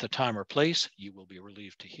is not the time or place, you will be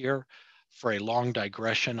relieved to hear, for a long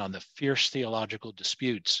digression on the fierce theological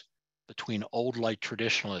disputes between old light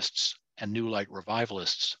traditionalists and new light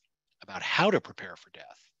revivalists about how to prepare for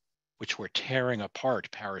death, which were tearing apart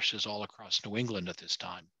parishes all across New England at this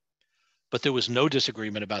time. But there was no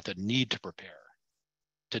disagreement about the need to prepare.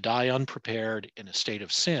 To die unprepared in a state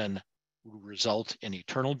of sin would result in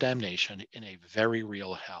eternal damnation in a very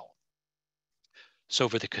real hell. So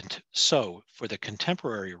for the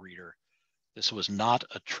contemporary reader, this was not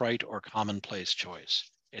a trite or commonplace choice.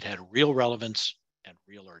 It had real relevance and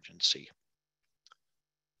real urgency.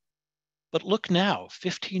 But look now,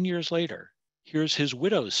 15 years later, here's his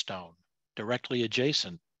widow's stone directly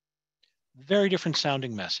adjacent. Very different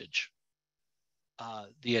sounding message.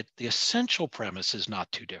 The essential premise is not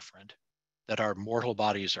too different, that our mortal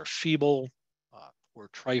bodies are feeble, we're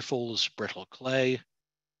trifles, brittle clay.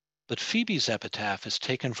 But Phoebe's epitaph is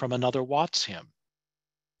taken from another Watts hymn.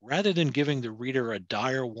 Rather than giving the reader a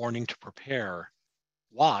dire warning to prepare,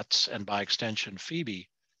 Watts, and by extension Phoebe,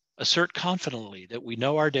 assert confidently that we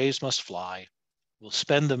know our days must fly, we'll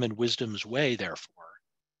spend them in wisdom's way, therefore,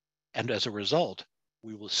 and as a result,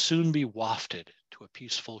 we will soon be wafted to a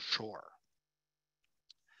peaceful shore.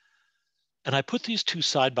 And I put these two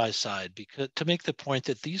side by side to make the point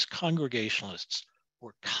that these Congregationalists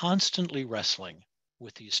were constantly wrestling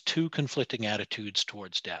with these two conflicting attitudes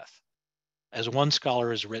towards death. As one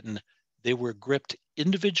scholar has written, they were gripped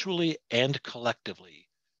individually and collectively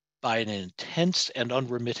by an intense and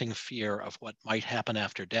unremitting fear of what might happen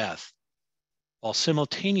after death, while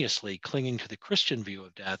simultaneously clinging to the Christian view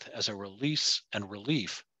of death as a release and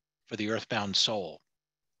relief for the earthbound soul.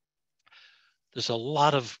 There's a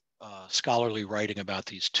lot of scholarly writing about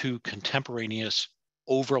these two contemporaneous,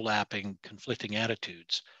 overlapping, conflicting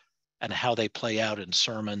attitudes and how they play out in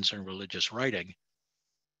sermons and religious writing.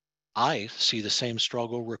 I see the same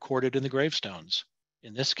struggle recorded in the gravestones,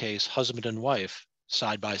 in this case, husband and wife,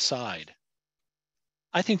 side by side.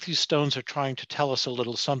 I think these stones are trying to tell us a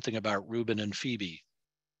little something about Reuben and Phoebe,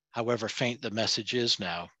 however faint the message is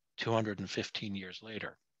now, 215 years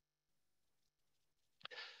later.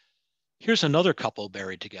 Here's another couple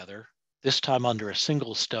buried together, this time under a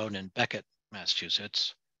single stone in Becket,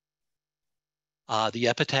 Massachusetts. The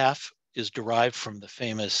epitaph is derived from the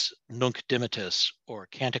famous Nunc Dimittis, or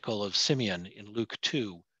Canticle of Simeon in Luke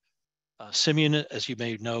 2. Simeon, as you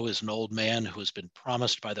may know, is an old man who has been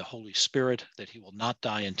promised by the Holy Spirit that he will not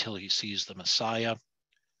die until he sees the Messiah.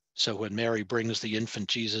 So when Mary brings the infant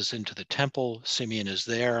Jesus into the temple, Simeon is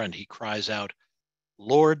there and he cries out,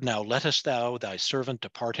 "Lord, now lettest thou thy servant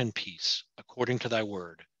depart in peace, according to thy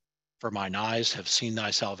word, for mine eyes have seen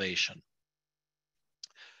thy salvation."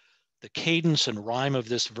 The cadence and rhyme of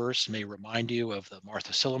this verse may remind you of the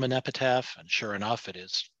Martha Silliman epitaph, and sure enough, it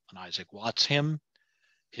is an Isaac Watts hymn,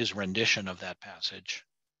 his rendition of that passage.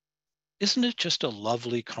 Isn't it just a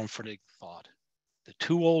lovely, comforting thought? The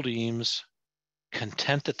two old Eames,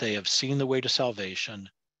 content that they have seen the way to salvation,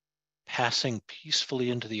 passing peacefully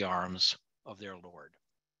into the arms of their Lord.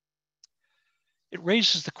 It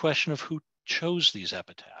raises the question of who chose these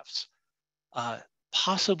epitaphs.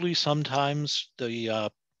 Possibly sometimes the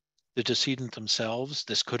decedent themselves.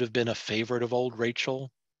 This could have been a favorite of old Rachel,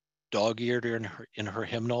 dog-eared in her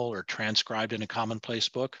hymnal or transcribed in a commonplace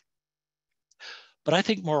book. But I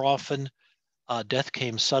think more often, death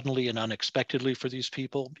came suddenly and unexpectedly for these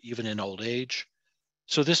people, even in old age.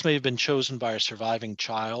 So this may have been chosen by a surviving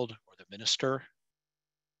child or the minister.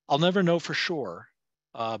 I'll never know for sure,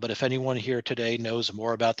 but if anyone here today knows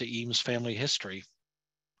more about the Eames family history,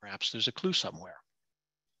 perhaps there's a clue somewhere.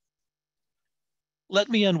 Let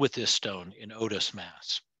me end with this stone in Otis,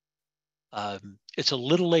 Mass. It's a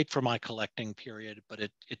little late for my collecting period, but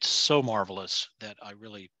it's so marvelous that I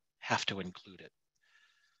really have to include it.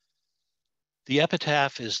 The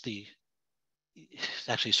epitaph it's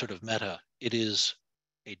actually sort of meta. It is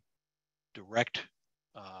a direct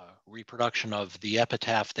reproduction of the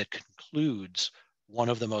epitaph that concludes one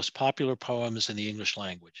of the most popular poems in the English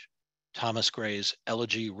language, Thomas Gray's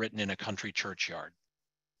Elegy Written in a Country Churchyard.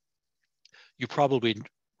 You probably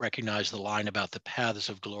recognize the line about the paths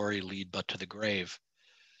of glory lead but to the grave.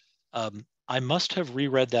 I must have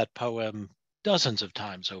reread that poem dozens of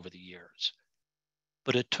times over the years,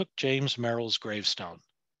 but it took James Merrill's Gravestone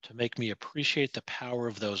to make me appreciate the power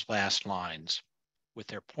of those last lines, with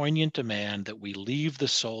their poignant demand that we leave the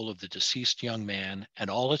soul of the deceased young man and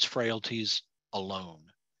all its frailties alone,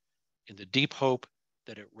 in the deep hope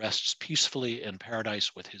that it rests peacefully in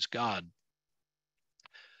paradise with his God.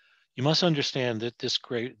 You must understand that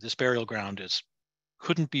this burial ground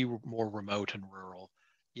couldn't be more remote and rural.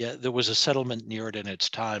 Yeah, there was a settlement near it in its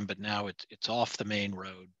time, but now it's off the main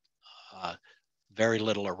road, very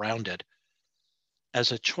little around it.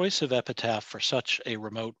 As a choice of epitaph for such a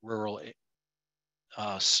remote rural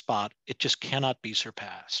spot, it just cannot be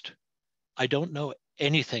surpassed. I don't know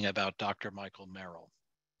anything about Dr. Michael Merrill,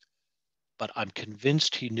 but I'm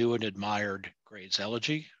convinced he knew and admired Gray's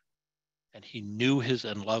elegy, and he knew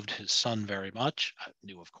and loved his son very much.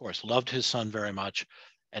 Loved his son very much,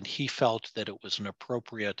 and he felt that it was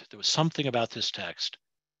there was something about this text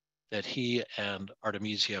that he and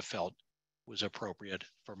Artemisia felt was appropriate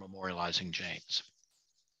for memorializing James.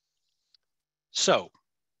 So,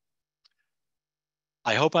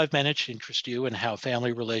 I hope I've managed to interest you in how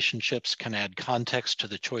family relationships can add context to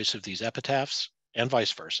the choice of these epitaphs and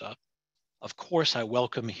vice versa. Of course, I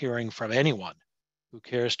welcome hearing from anyone who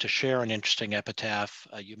cares to share an interesting epitaph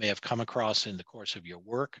you may have come across in the course of your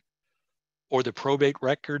work, or the probate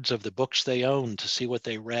records of the books they own to see what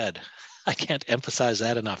they read. I can't emphasize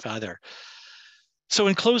that enough either. So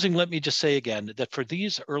in closing, let me just say again that for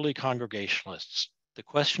these early Congregationalists, the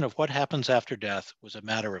question of what happens after death was a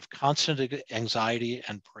matter of constant anxiety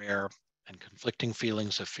and prayer and conflicting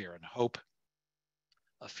feelings of fear and hope.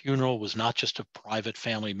 A funeral was not just a private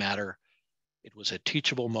family matter. It was a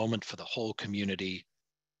teachable moment for the whole community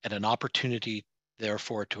and an opportunity,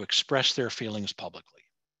 therefore, to express their feelings publicly.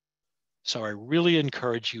 So I really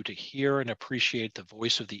encourage you to hear and appreciate the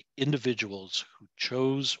voice of the individuals who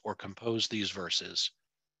chose or composed these verses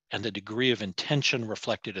and the degree of intention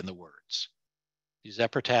reflected in the words. These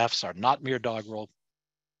epitaphs are not mere doggerel.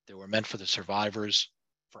 They were meant for the survivors,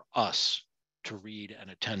 for us to read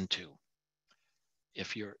and attend to.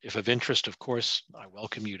 If of interest, of course, I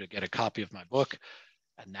welcome you to get a copy of my book.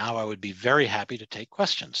 And now I would be very happy to take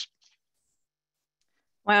questions.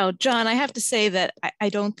 Wow, John, I have to say that I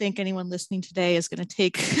don't think anyone listening today is going to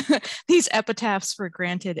take these epitaphs for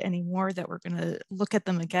granted anymore, that we're going to look at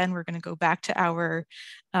them again. We're going to go back to our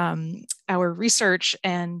research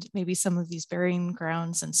and maybe some of these burying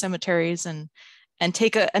grounds and cemeteries and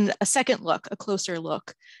take a second look, a closer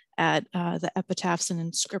look at the epitaphs and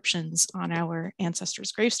inscriptions on our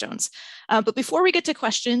ancestors' gravestones. But before we get to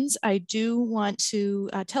questions, I do want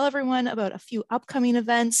to tell everyone about a few upcoming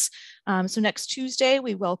events. So next Tuesday,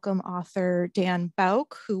 we welcome author Dan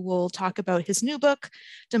Bauk, who will talk about his new book,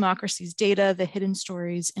 Democracy's Data, The Hidden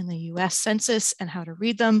Stories in the US Census and How to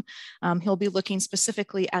Read Them. He'll be looking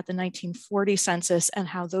specifically at the 1940 census and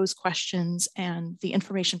how those questions and the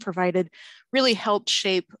information provided really helped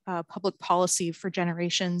shape public policy for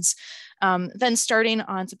generations. Then starting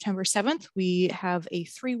on September 7th, we have a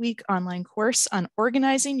 3-week online course on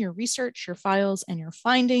organizing your research, your files, and your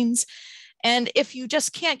findings. And if you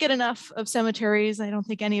just can't get enough of cemeteries, I don't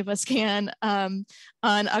think any of us can, on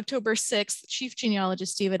October 6th, Chief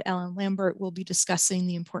Genealogist David Allen Lambert will be discussing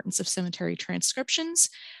the importance of cemetery transcriptions,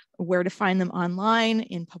 where to find them online,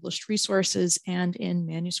 in published resources, and in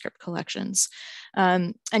manuscript collections.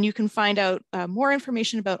 And you can find out more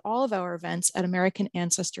information about all of our events at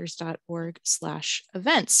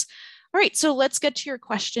americanancestors.org/events. All right, so let's get to your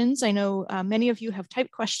questions. I know many of you have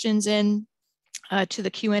typed questions in to the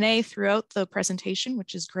Q&A throughout the presentation,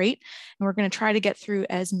 which is great. And we're going to try to get through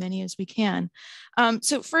as many as we can.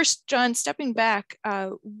 So first, John, stepping back,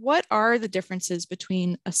 what are the differences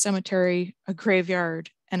between a cemetery, a graveyard,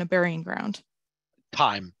 and a burying ground?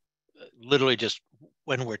 Time, literally just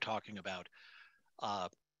when we're talking about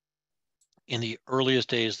in the earliest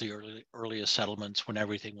days, the earliest settlements, when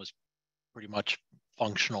everything was pretty much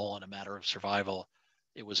functional and a matter of survival,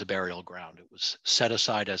 it was a burial ground. It was set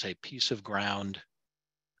aside as a piece of ground,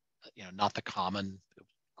 not the common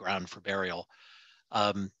ground for burial.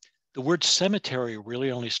 The word cemetery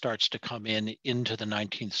really only starts to come into the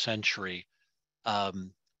 19th century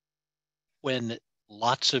when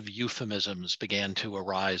lots of euphemisms began to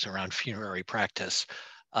arise around funerary practice.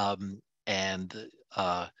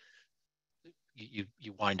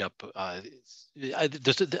 You wind up, I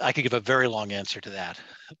could give a very long answer to that,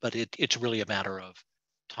 but it's really a matter of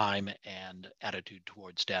time and attitude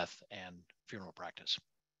towards death and funeral practice.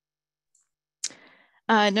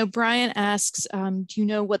 Now, Brian asks, do you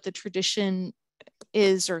know what the tradition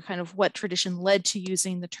is, or kind of what tradition led to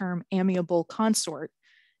using the term amiable consort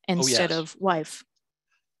instead of wife?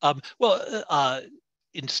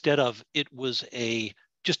 Instead of, it was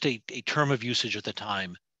just a term of usage at the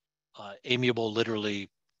time. Amiable, literally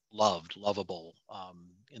loved, lovable,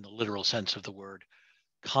 in the literal sense of the word.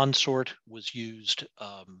 Consort was used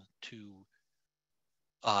to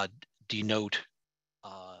denote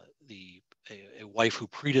a wife who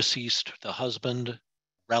predeceased the husband.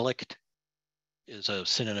 Relict is a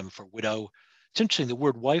synonym for widow. It's interesting, the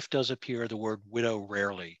word wife does appear, the word widow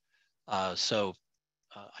rarely. So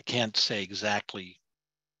I can't say exactly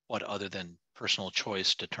what other than personal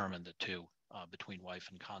choice determined the two between wife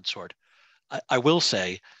and consort. I will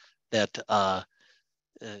say that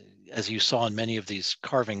as you saw in many of these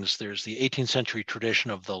carvings, there's the 18th century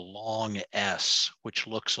tradition of the long S, which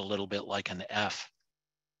looks a little bit like an F.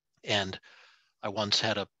 And I once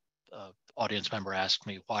had a audience member ask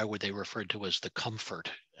me, why were they referred to as the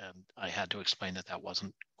comfort? And I had to explain that that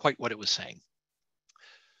wasn't quite what it was saying.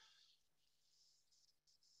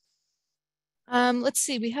 Let's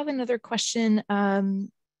see, we have another question.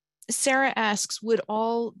 Sarah asks, would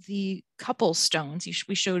all the couple stones,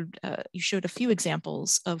 you showed a few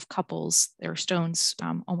examples of couples, their stones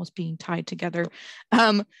almost being tied together,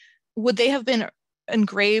 would they have been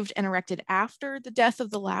engraved and erected after the death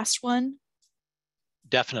of the last one?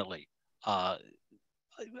 Definitely. I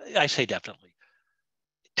say definitely.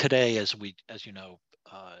 Today, as you know,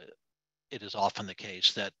 it is often the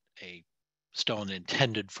case that a stone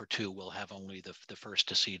intended for two will have only the first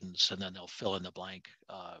decedents, and then they'll fill in the blank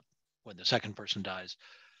when the second person dies.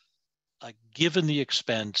 Given the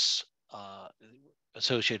expense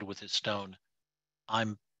associated with this stone, I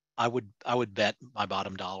would bet my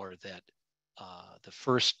bottom dollar that the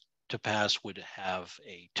first to pass would have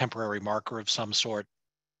a temporary marker of some sort,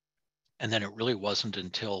 and then it really wasn't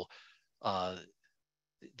until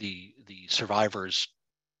the survivors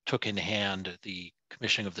took in hand the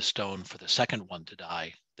commissioning of the stone for the second one to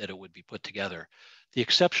die, that it would be put together. The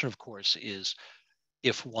exception, of course, is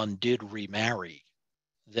if one did remarry,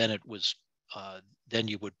 then it was then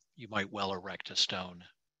you might well erect a stone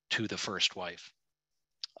to the first wife,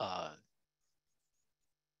 and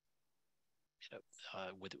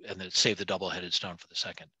then save the double-headed stone for the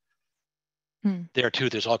second. There too,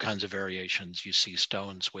 there's all kinds of variations. You see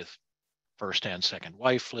stones with first and second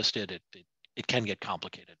wife listed. It can get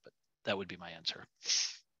complicated, but that would be my answer.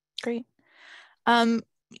 Great.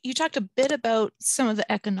 You talked a bit about some of the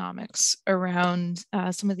economics around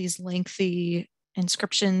some of these lengthy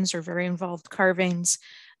inscriptions or very involved carvings.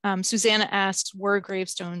 Susanna asks, were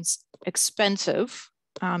gravestones expensive?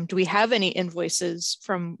 Do we have any invoices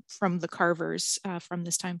from the carvers from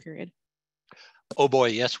this time period? Oh boy,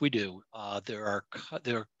 yes, we do. There are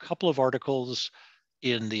a couple of articles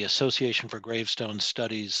in the Association for Gravestone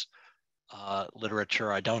Studies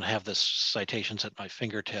literature. I don't have the citations at my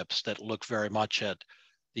fingertips that look very much at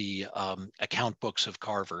the account books of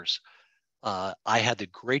carvers. I had the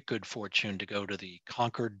great good fortune to go to the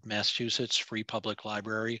Concord, Massachusetts Free Public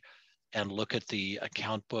Library and look at the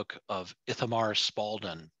account book of Ithamar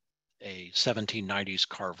Spalding, a 1790s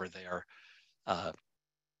carver there.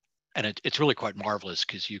 And it's really quite marvelous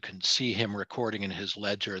because you can see him recording in his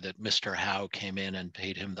ledger that Mr. Howe came in and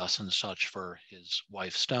paid him thus and such for his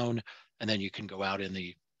wife's stone. And then you can go out in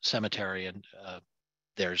the cemetery and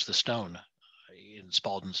there's the stone in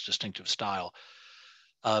Spalding's distinctive style.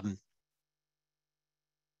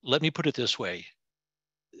 Let me put it this way.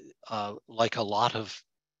 Like a lot of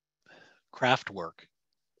craft work,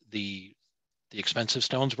 the expensive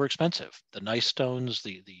stones were expensive. The nice stones,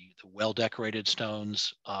 the well-decorated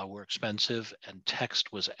stones were expensive, and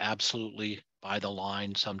text was absolutely by the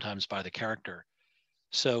line, sometimes by the character.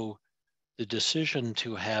 So the decision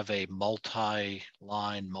to have a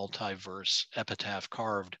multi-line, multi-verse epitaph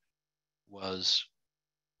carved was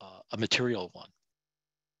a material one.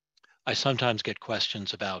 I sometimes get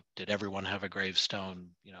questions about, did everyone have a gravestone?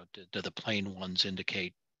 You know, do the plain ones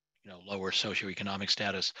indicate, lower socioeconomic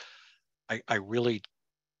status? I really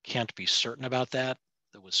can't be certain about that.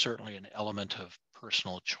 There was certainly an element of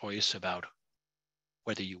personal choice about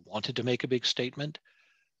whether you wanted to make a big statement.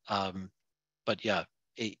 But yeah,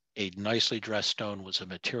 a nicely dressed stone was a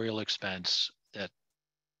material expense that,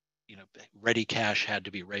 ready cash had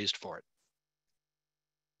to be raised for it,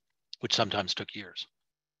 which sometimes took years.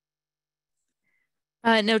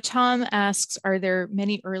 No, Tom asks, are there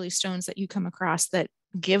many early stones that you come across that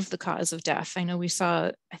give the cause of death? I know we saw,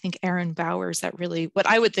 I think, Aaron Bowers, that really, what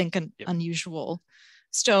I would think an unusual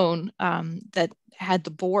stone that had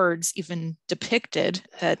the boards even depicted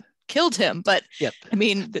that killed him. But I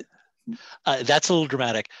mean, that's a little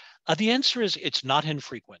dramatic. The answer is it's not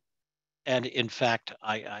infrequent. And in fact,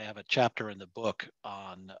 I have a chapter in the book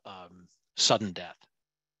on sudden death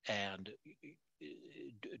and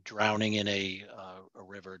drowning in a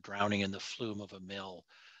river, drowning in the flume of a mill,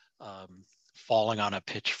 falling on a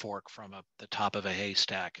pitchfork from the top of a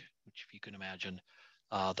haystack, which, if you can imagine,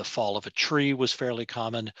 the fall of a tree was fairly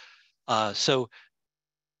common. So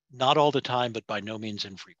not all the time, but by no means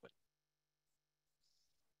infrequent.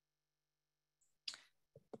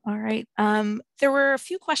 All right. There were a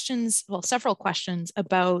few questions, well, several questions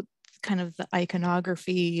about kind of the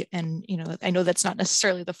iconography. And, I know that's not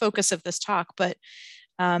necessarily the focus of this talk, but,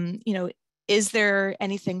 is there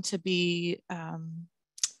anything to be, can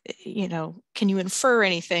you infer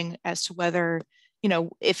anything as to whether,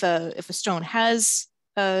 if a stone has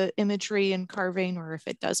imagery and carving or if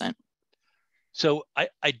it doesn't? So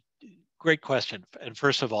great question. And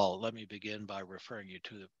first of all, let me begin by referring you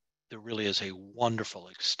to there really is a wonderful,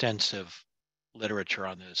 extensive literature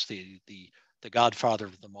on this. The godfather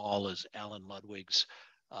of them all is Alan Ludwig's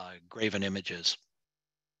Graven Images.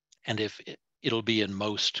 And if it'll be in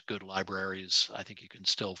most good libraries, I think you can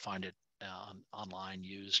still find it online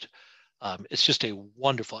used. It's just a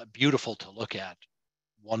wonderful, beautiful to look at,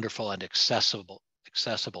 wonderful and accessible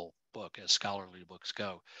book as scholarly books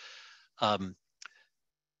go. I'm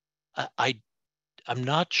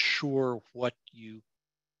not sure what you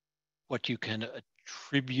can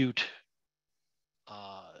attribute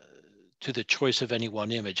to the choice of any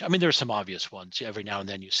one image. I mean, there's some obvious ones. Every now and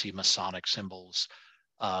then you see Masonic symbols.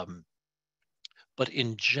 But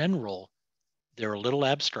in general, they're a little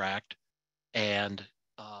abstract. And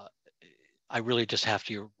I really just have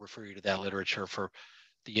to refer you to that literature for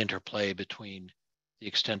the interplay between the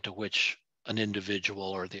extent to which an individual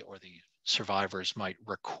or the survivors might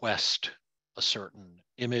request a certain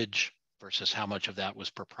image versus how much of that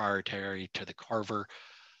was proprietary to the carver.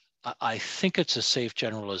 I think it's a safe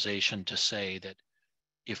generalization to say that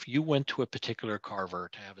if you went to a particular carver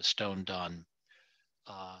to have a stone done,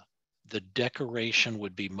 the decoration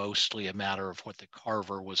would be mostly a matter of what the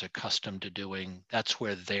carver was accustomed to doing. That's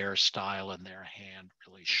where their style and their hand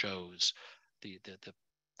really shows the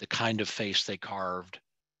kind of face they carved,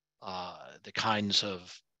 the kinds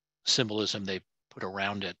of symbolism they put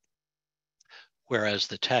around it. Whereas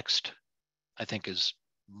the text, I think, is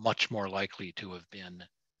much more likely to have been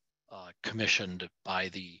commissioned by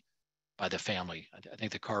the family. I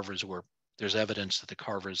think the carvers were, there's evidence that the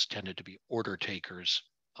carvers tended to be order takers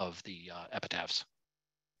of the epitaphs.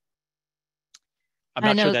 I'm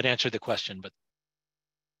not sure that answered the question, but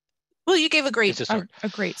well, you gave a great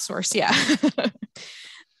source. Yeah.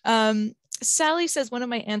 Sally says one of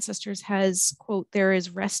my ancestors has, quote, "There is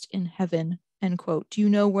rest in heaven," end quote. Do you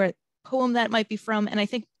know what poem that might be from? And I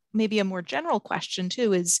think maybe a more general question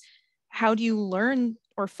too is, how do you learn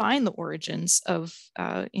or find the origins of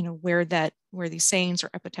where these sayings or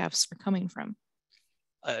epitaphs are coming from?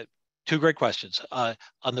 Two great questions. On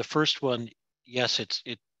the first one, yes,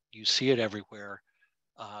 you see it everywhere.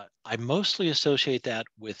 I mostly associate that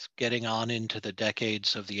with getting on into the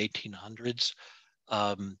decades of the 1800s.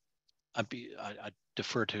 I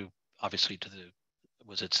defer to, obviously,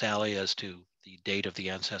 was it Sally, as to the date of the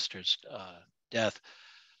ancestor's death.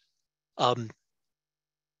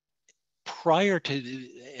 Prior to,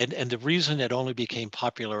 and the reason it only became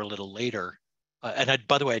popular a little later,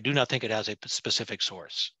 by the way, I do not think it has a specific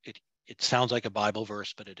source. It sounds like a Bible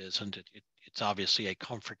verse, but it isn't. It's obviously a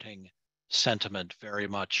comforting sentiment, very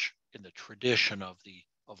much in the tradition of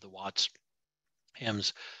the Watts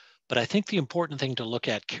hymns. But I think the important thing to look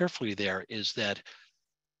at carefully there is that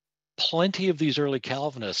plenty of these early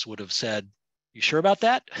Calvinists would have said, "You sure about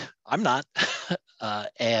that?" I'm not.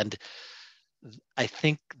 And I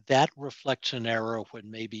think that reflects an era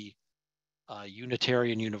when maybe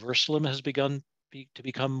Unitarian Universalism has begun to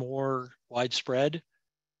become more widespread.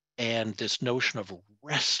 And this notion of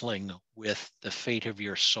wrestling with the fate of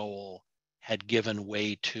your soul had given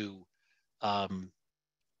way to,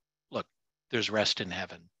 look, there's rest in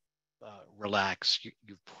heaven. Relax.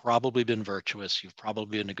 You've probably been virtuous. You've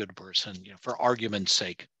probably been a good person. For argument's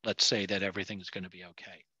sake, let's say that everything's going to be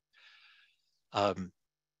okay.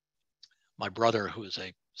 My brother, who is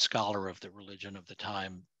a scholar of the religion of the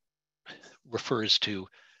time, refers to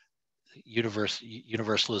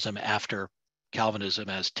universalism after Calvinism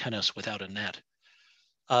as tennis without a net.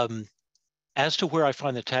 As to where I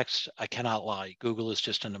find the text, I cannot lie. Google is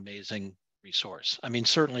just an amazing resource. I mean,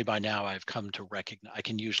 certainly by now I've come to recognize, I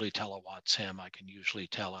can usually tell a Watts hymn, I can usually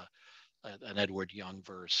tell an Edward Young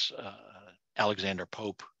verse. Alexander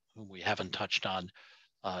Pope, whom we haven't touched on,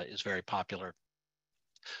 is very popular.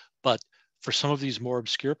 But for some of these more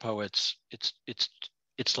obscure poets,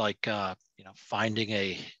 it's like finding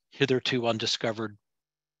a hitherto undiscovered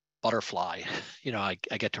butterfly.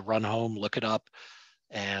 I get to run home, look it up,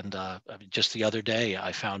 and just the other day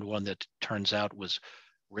I found one that turns out was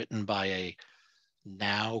written by a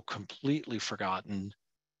now completely forgotten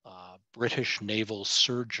British naval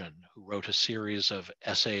surgeon who wrote a series of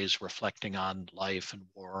essays reflecting on life and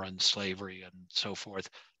war and slavery and so forth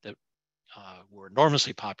that were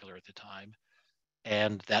enormously popular at the time.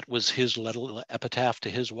 And that was his little epitaph to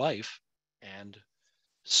his wife. And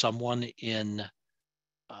someone in,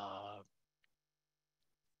 I'm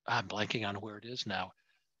blanking on where it is now,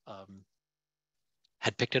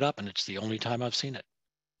 had picked it up, and it's the only time I've seen it.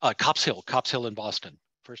 Copp's Hill in Boston.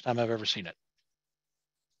 First time I've ever seen it.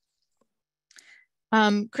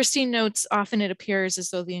 Christine notes, often it appears as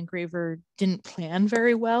though the engraver didn't plan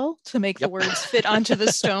very well to make the words fit onto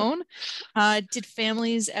the stone. Did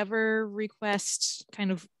families ever request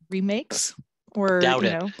kind of remakes? Or doubt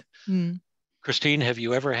it. Christine, have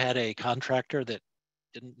you ever had a contractor that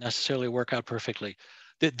didn't necessarily work out perfectly?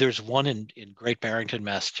 There's one in Great Barrington,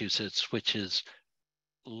 Massachusetts, which is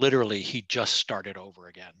literally he just started over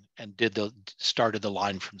again and started the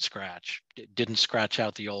line from scratch. Didn't scratch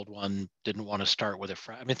out the old one, didn't want to start with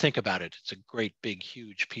I mean, think about it. It's a great big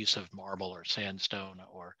huge piece of marble or sandstone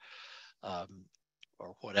or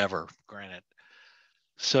whatever, granite.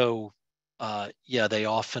 So yeah, they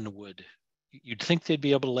often would, you'd think they'd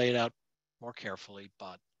be able to lay it out more carefully,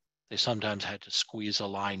 but they sometimes had to squeeze a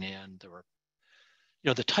line in. There were,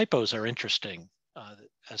 the typos are interesting.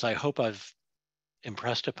 As I hope I've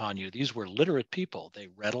impressed upon you, these were literate people. They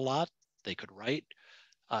read a lot, they could write.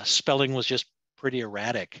 Spelling was just pretty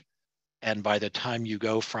erratic. And by the time you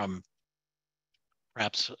go from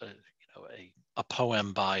perhaps a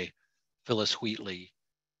poem by Phyllis Wheatley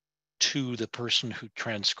to the person who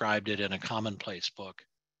transcribed it in a commonplace book,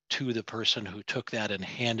 to the person who took that and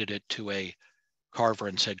handed it to a carver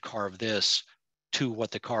and said, carve this, to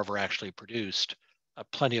what the carver actually produced.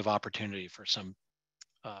 Plenty of opportunity for some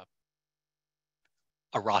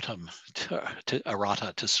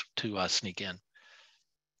errata to sneak in.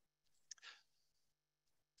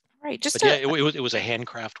 Right. But yeah, it was a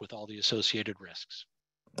handcraft with all the associated risks.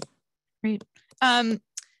 Great.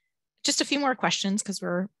 Just a few more questions because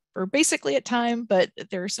we're basically at time, but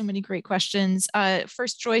there are so many great questions.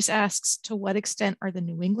 First, Joyce asks, to what extent are the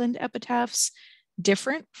New England epitaphs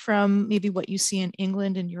different from maybe what you see in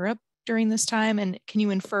England and Europe during this time? And can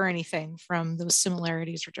you infer anything from those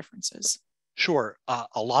similarities or differences? Sure.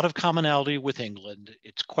 A lot of commonality with England.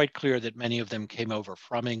 It's quite clear that many of them came over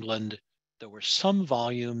from England. There were some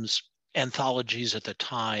volumes, anthologies at the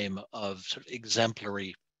time of sort of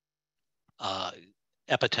exemplary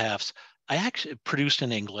epitaphs. I actually produced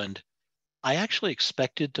in England. I actually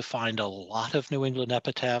expected to find a lot of New England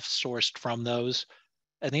epitaphs sourced from those.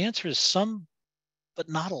 And the answer is some, but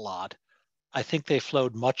not a lot. I think they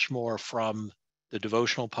flowed much more from the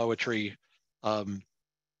devotional poetry, the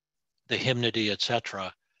hymnody,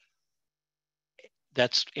 etc.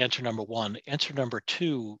 That's answer number one. Answer number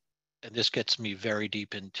two, and this gets me very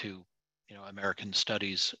deep into, American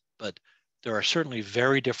studies, but there are certainly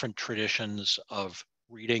very different traditions of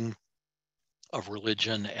reading, of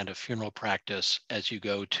religion, and of funeral practice as you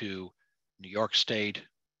go to New York State,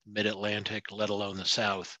 Mid-Atlantic, let alone the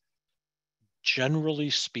South. Generally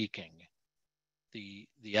speaking, the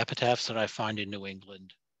epitaphs that I find in New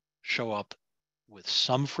England show up with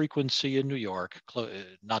some frequency in New York,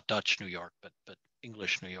 not Dutch New York, but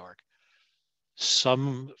English New York,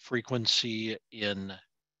 some frequency in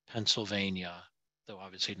Pennsylvania, though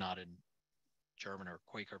obviously not in German or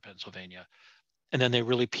Quaker Pennsylvania. And then they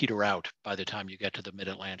really peter out by the time you get to the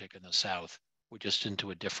Mid-Atlantic and the South. We're just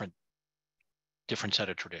into a different set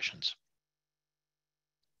of traditions.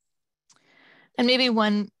 And maybe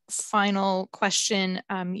one final question.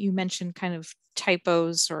 You mentioned kind of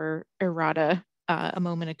typos or errata a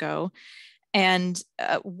moment ago. And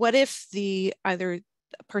what if either a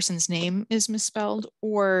person's name is misspelled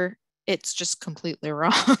or it's just completely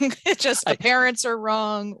wrong? Just the parents are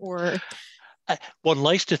wrong, or... One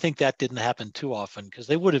likes to think that didn't happen too often because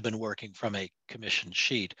they would have been working from a commissioned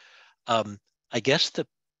sheet. I guess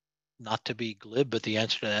not to be glib, but the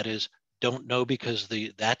answer to that is don't know, because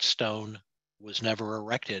that stone was never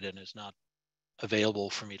erected and is not available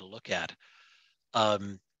for me to look at.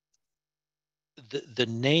 The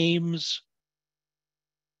names,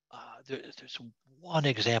 there's one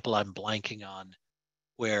example I'm blanking on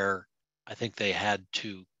where I think they had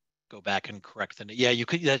to go back and correct the name. Yeah, you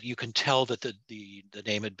can tell that the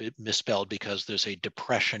name had been misspelled because there's a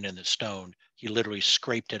depression in the stone. He literally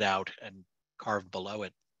scraped it out and carved below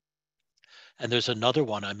it. And there's another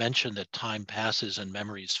one. I mentioned that time passes and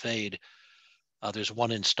memories fade. There's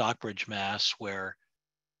one in Stockbridge, Mass, where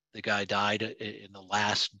the guy died in the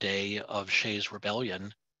last day of Shays'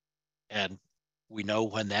 Rebellion, and we know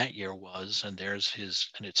when that year was, and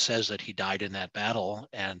and it says that he died in that battle,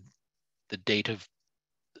 and the date of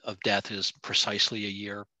death is precisely a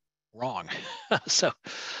year wrong. So,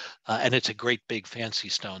 and it's a great big fancy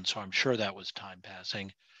stone, so I'm sure that was time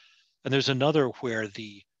passing. And there's another where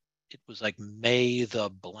it was like May the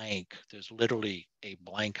blank. There's literally a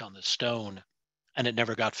blank on the stone, and it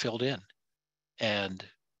never got filled in. And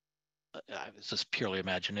this is purely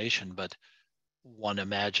imagination, but one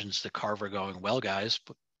imagines the carver going, well, guys,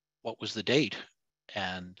 what was the date?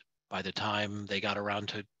 And by the time they got around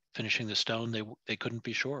to finishing the stone, they couldn't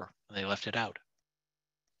be sure, and they left it out.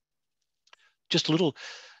 Just a little,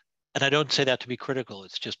 and I don't say that to be critical,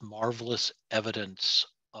 it's just marvelous evidence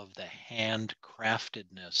of the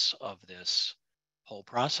handcraftedness of this whole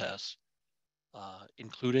process,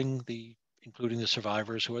 including the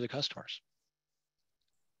survivors who are the customers.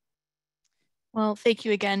 Well, thank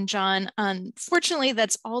you again, John. Unfortunately,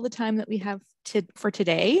 that's all the time that we have for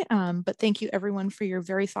today, but thank you everyone for your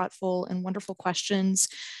very thoughtful and wonderful questions.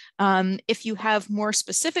 If you have more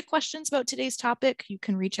specific questions about today's topic, you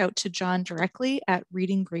can reach out to John directly at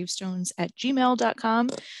readinggravestones@gmail.com.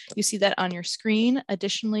 You see that on your screen.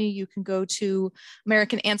 Additionally, you can go to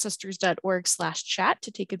americanancestors.org/chat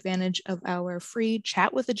to take advantage of our free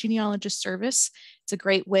Chat with a Genealogist service. It's a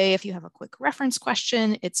great way if you have a quick reference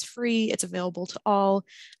question. It's free, it's available to all,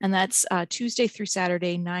 and that's Tuesday through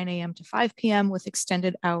Saturday, 9 a.m. to 5 p.m. with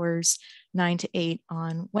extended hours, 9 to 8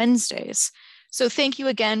 on Wednesdays. So thank you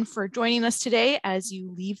again for joining us today. As you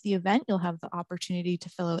leave the event, you'll have the opportunity to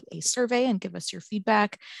fill out a survey and give us your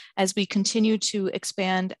feedback. As we continue to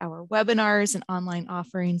expand our webinars and online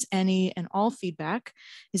offerings, any and all feedback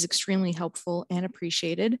is extremely helpful and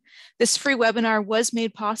appreciated. This free webinar was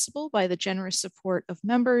made possible by the generous support of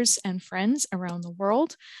members and friends around the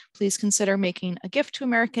world. Please consider making a gift to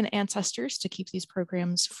American ancestors to keep these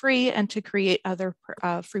programs free and to create other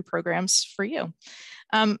free programs for you.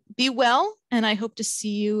 Be well, and I hope to see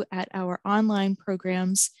you at our online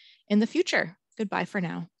programs in the future. Goodbye for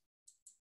now.